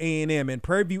Prairie View A&M, and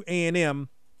Prairie View A&M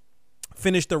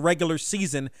finished the regular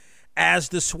season as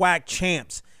the SWAC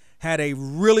champs, had a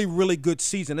really, really good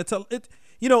season.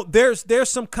 There's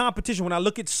some competition. When I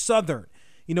look at Southern,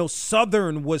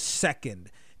 Southern was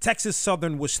second. Texas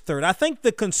Southern was third. I think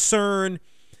the concern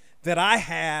that I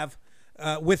have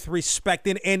with respect,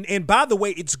 and by the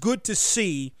way, it's good to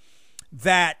see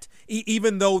that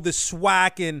even though the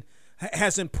SWAC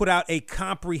hasn't put out a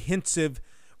comprehensive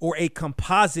or a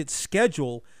composite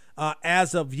schedule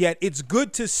as of yet, it's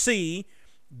good to see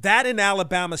that in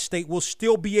Alabama State will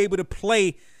still be able to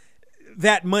play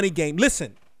that money game.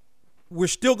 Listen, we're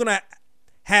still going to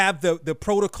have the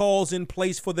protocols in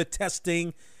place for the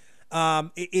testing.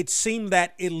 It seemed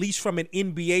that at least from an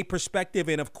NBA perspective,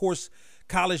 and of course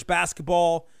college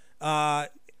basketball, not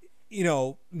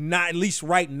at least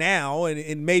right now,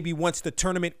 and maybe once the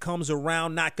tournament comes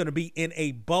around, not going to be in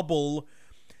a bubble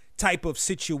type of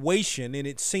situation. And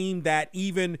it seemed that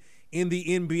even in the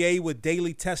NBA with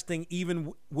daily testing,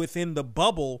 even within the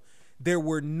bubble, there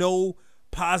were no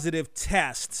positive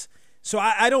tests. So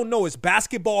I don't know. Is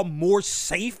basketball more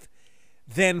safe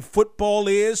than football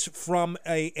is from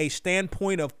a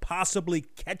standpoint of possibly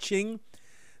catching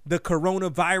the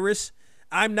coronavirus?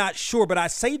 I'm not sure, but I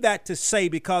say that to say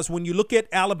because when you look at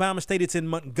Alabama State, it's in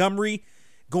Montgomery,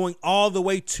 going all the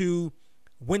way to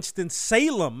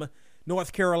Winston-Salem,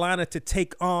 North Carolina, to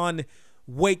take on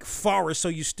Wake Forest. So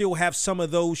you still have some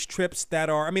of those trips that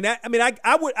are.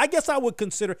 I guess I would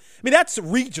consider. That's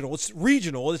regional. It's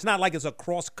regional. It's not like it's a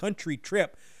cross country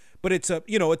trip, but it's a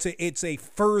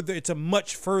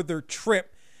much further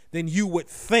trip than you would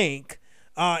think,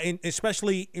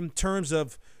 especially in terms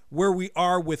of where we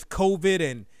are with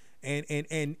COVID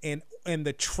and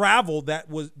the travel that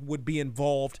would be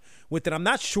involved with it. I'm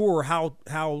not sure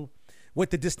what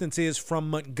the distance is from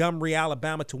Montgomery,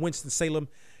 Alabama to Winston-Salem,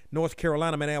 North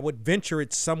Carolina. I would venture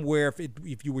it's somewhere,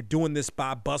 if you were doing this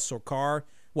by bus or car,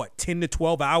 10 to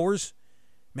 12 hours,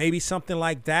 maybe something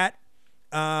like that.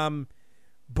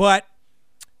 But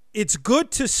it's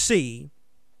good to see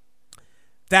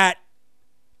that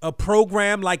a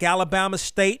program like Alabama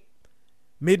State,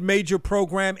 mid-major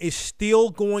program, is still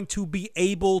going to be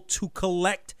able to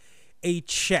collect a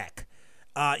check.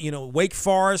 Wake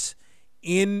Forest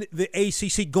in the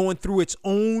ACC going through its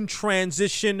own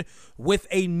transition with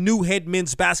a new head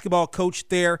men's basketball coach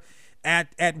there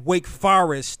at Wake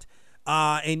Forest.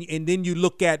 And then you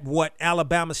look at what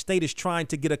Alabama State is trying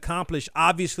to get accomplished.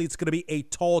 Obviously, it's going to be a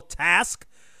tall task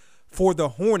for the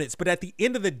Hornets. But at the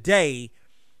end of the day,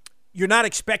 you're not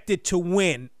expected to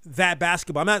win that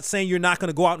basketball. I'm not saying you're not going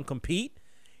to go out and compete.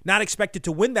 Not expected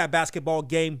to win that basketball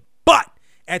game. But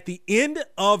at the end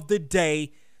of the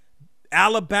day,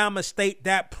 Alabama State,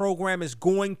 that program is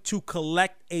going to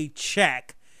collect a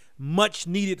check, much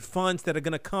needed funds that are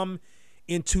going to come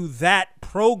into that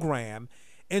program.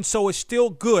 And so it's still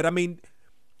good.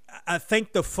 I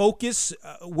think the focus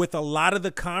with a lot of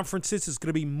the conferences is going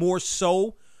to be more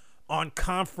so on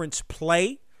conference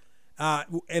play.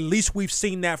 At least we've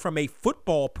seen that from a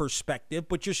football perspective,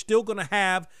 but you're still going to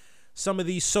have some of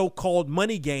these so-called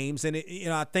money games. And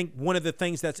I think one of the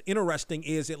things that's interesting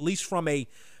is, at least from a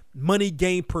money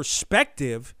game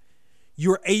perspective,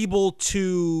 you're able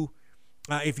to,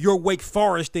 if you're Wake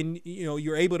Forest, then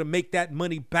you're able to make that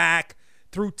money back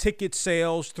through ticket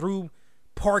sales, through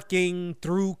parking,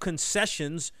 through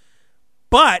concessions.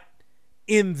 But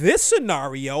in this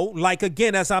scenario, like,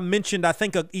 again, as I mentioned, I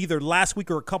think either last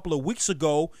week or a couple of weeks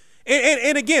ago,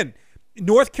 and again,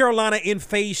 North Carolina in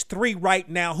phase 3 right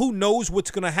now. Who knows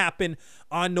what's going to happen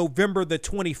on November the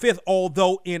 25th,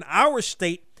 although in our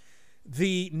state,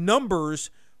 the numbers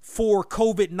for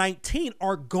COVID-19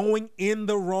 are going in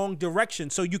the wrong direction.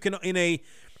 So you can,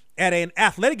 at an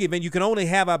athletic event, you can only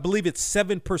have, I believe it's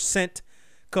 7%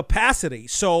 capacity.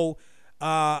 So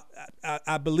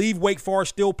I believe Wake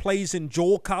Forest still plays in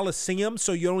Joel Coliseum,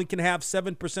 so you only can have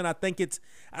 7%.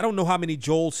 I don't know how many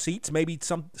Joel seats, maybe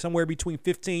somewhere between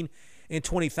 15 and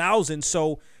 20,000.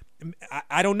 So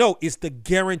I don't know. Is the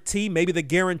guarantee, maybe the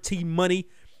guarantee money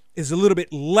is a little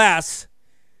bit less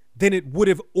than it would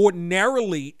have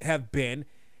ordinarily have been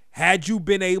had you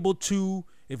been able to,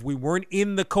 if we weren't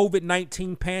in the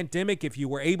COVID-19 pandemic, if you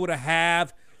were able to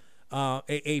have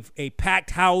a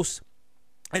packed house,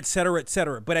 et cetera, et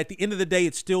cetera. But at the end of the day,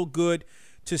 it's still good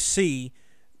to see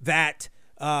that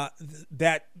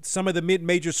that some of the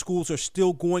mid-major schools are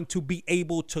still going to be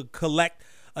able to collect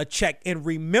a check. And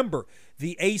remember,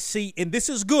 the AC, and this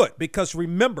is good because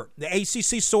remember, the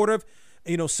ACC sort of,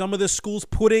 some of the schools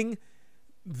putting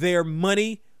their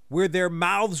money where their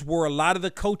mouths were. A lot of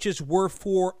the coaches were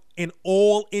for an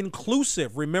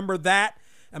all-inclusive. Remember that?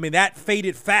 I mean, that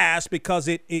faded fast because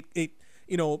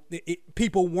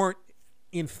people weren't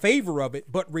in favor of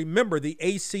it. But remember, the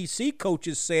ACC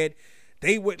coaches said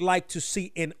they would like to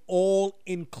see an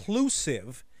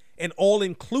all-inclusive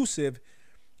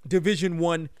Division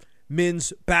I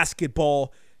men's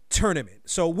basketball tournament.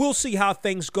 So we'll see how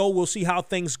things go. We'll see how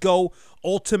things go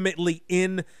ultimately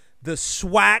in the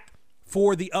SWAC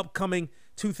for the upcoming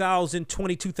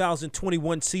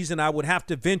 2020-2021 season. I would have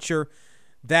to venture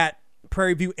that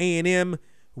Prairie View A&M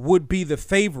would be the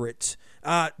favorites.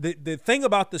 The thing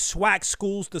about the SWAC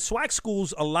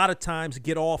schools a lot of times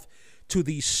get off to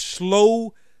these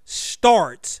slow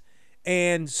starts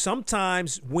and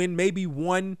sometimes win maybe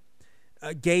one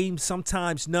game,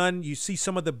 sometimes none. You see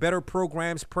some of the better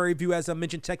programs. Prairie View, as I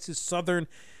mentioned, Texas Southern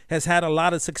has had a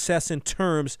lot of success in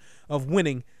terms of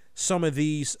winning some of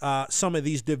these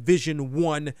Division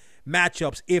I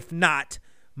matchups, if not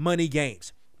money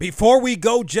games. Before we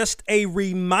go, just a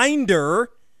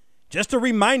reminder that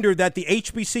the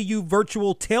HBCU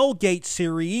Virtual Tailgate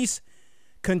Series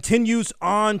continues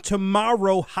on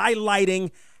tomorrow,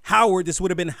 highlighting Howard. This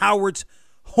would have been Howard's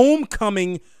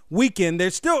homecoming weekend.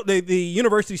 There's still the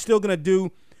university's still going to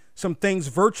do some things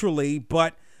virtually,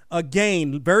 but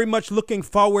again, very much looking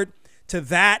forward to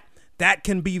that. That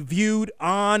can be viewed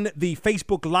on the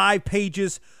Facebook Live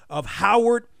pages of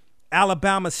Howard,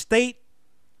 Alabama State,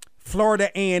 Florida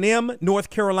A&M,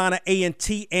 North Carolina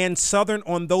A&T, and Southern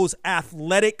on those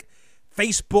athletic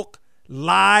Facebook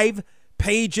Live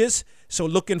pages. So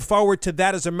looking forward to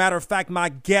that. As a matter of fact, my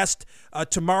guest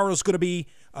tomorrow is going to be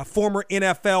a former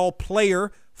NFL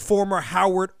player, former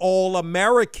Howard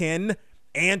All-American,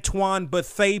 Antoine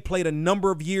Bethea. Played a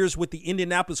number of years with the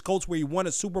Indianapolis Colts where he won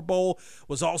a Super Bowl,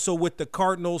 was also with the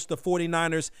Cardinals, the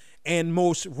 49ers, and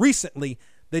most recently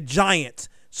the Giants.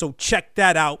 So check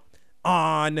that out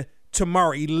on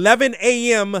tomorrow, 11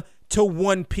 a.m. to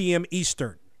 1 p.m.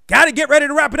 Eastern. Got to get ready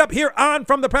to wrap it up here on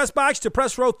From the Press Box to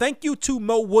Press Row. Thank you to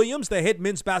Mo Williams, the head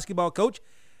men's basketball coach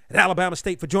at Alabama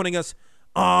State, for joining us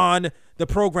on the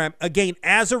program. Again,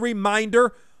 as a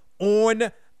reminder,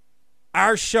 on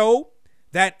our show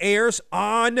that airs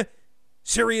on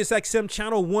SiriusXM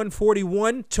Channel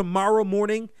 141 tomorrow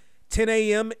morning, 10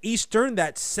 a.m. Eastern,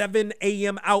 that's 7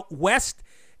 a.m. out west,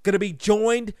 going to be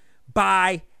joined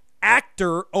by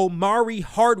actor Omari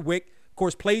Hardwick, of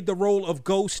course, played the role of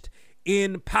Ghost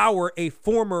in Power, a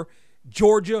former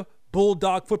Georgia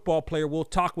Bulldog football player. We'll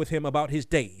talk with him about his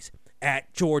days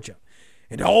at Georgia.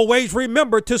 And always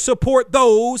remember to support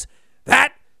those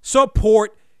that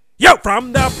support you.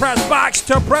 From the Press Box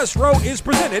to Press Row is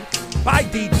presented by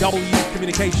DW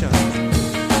Communications.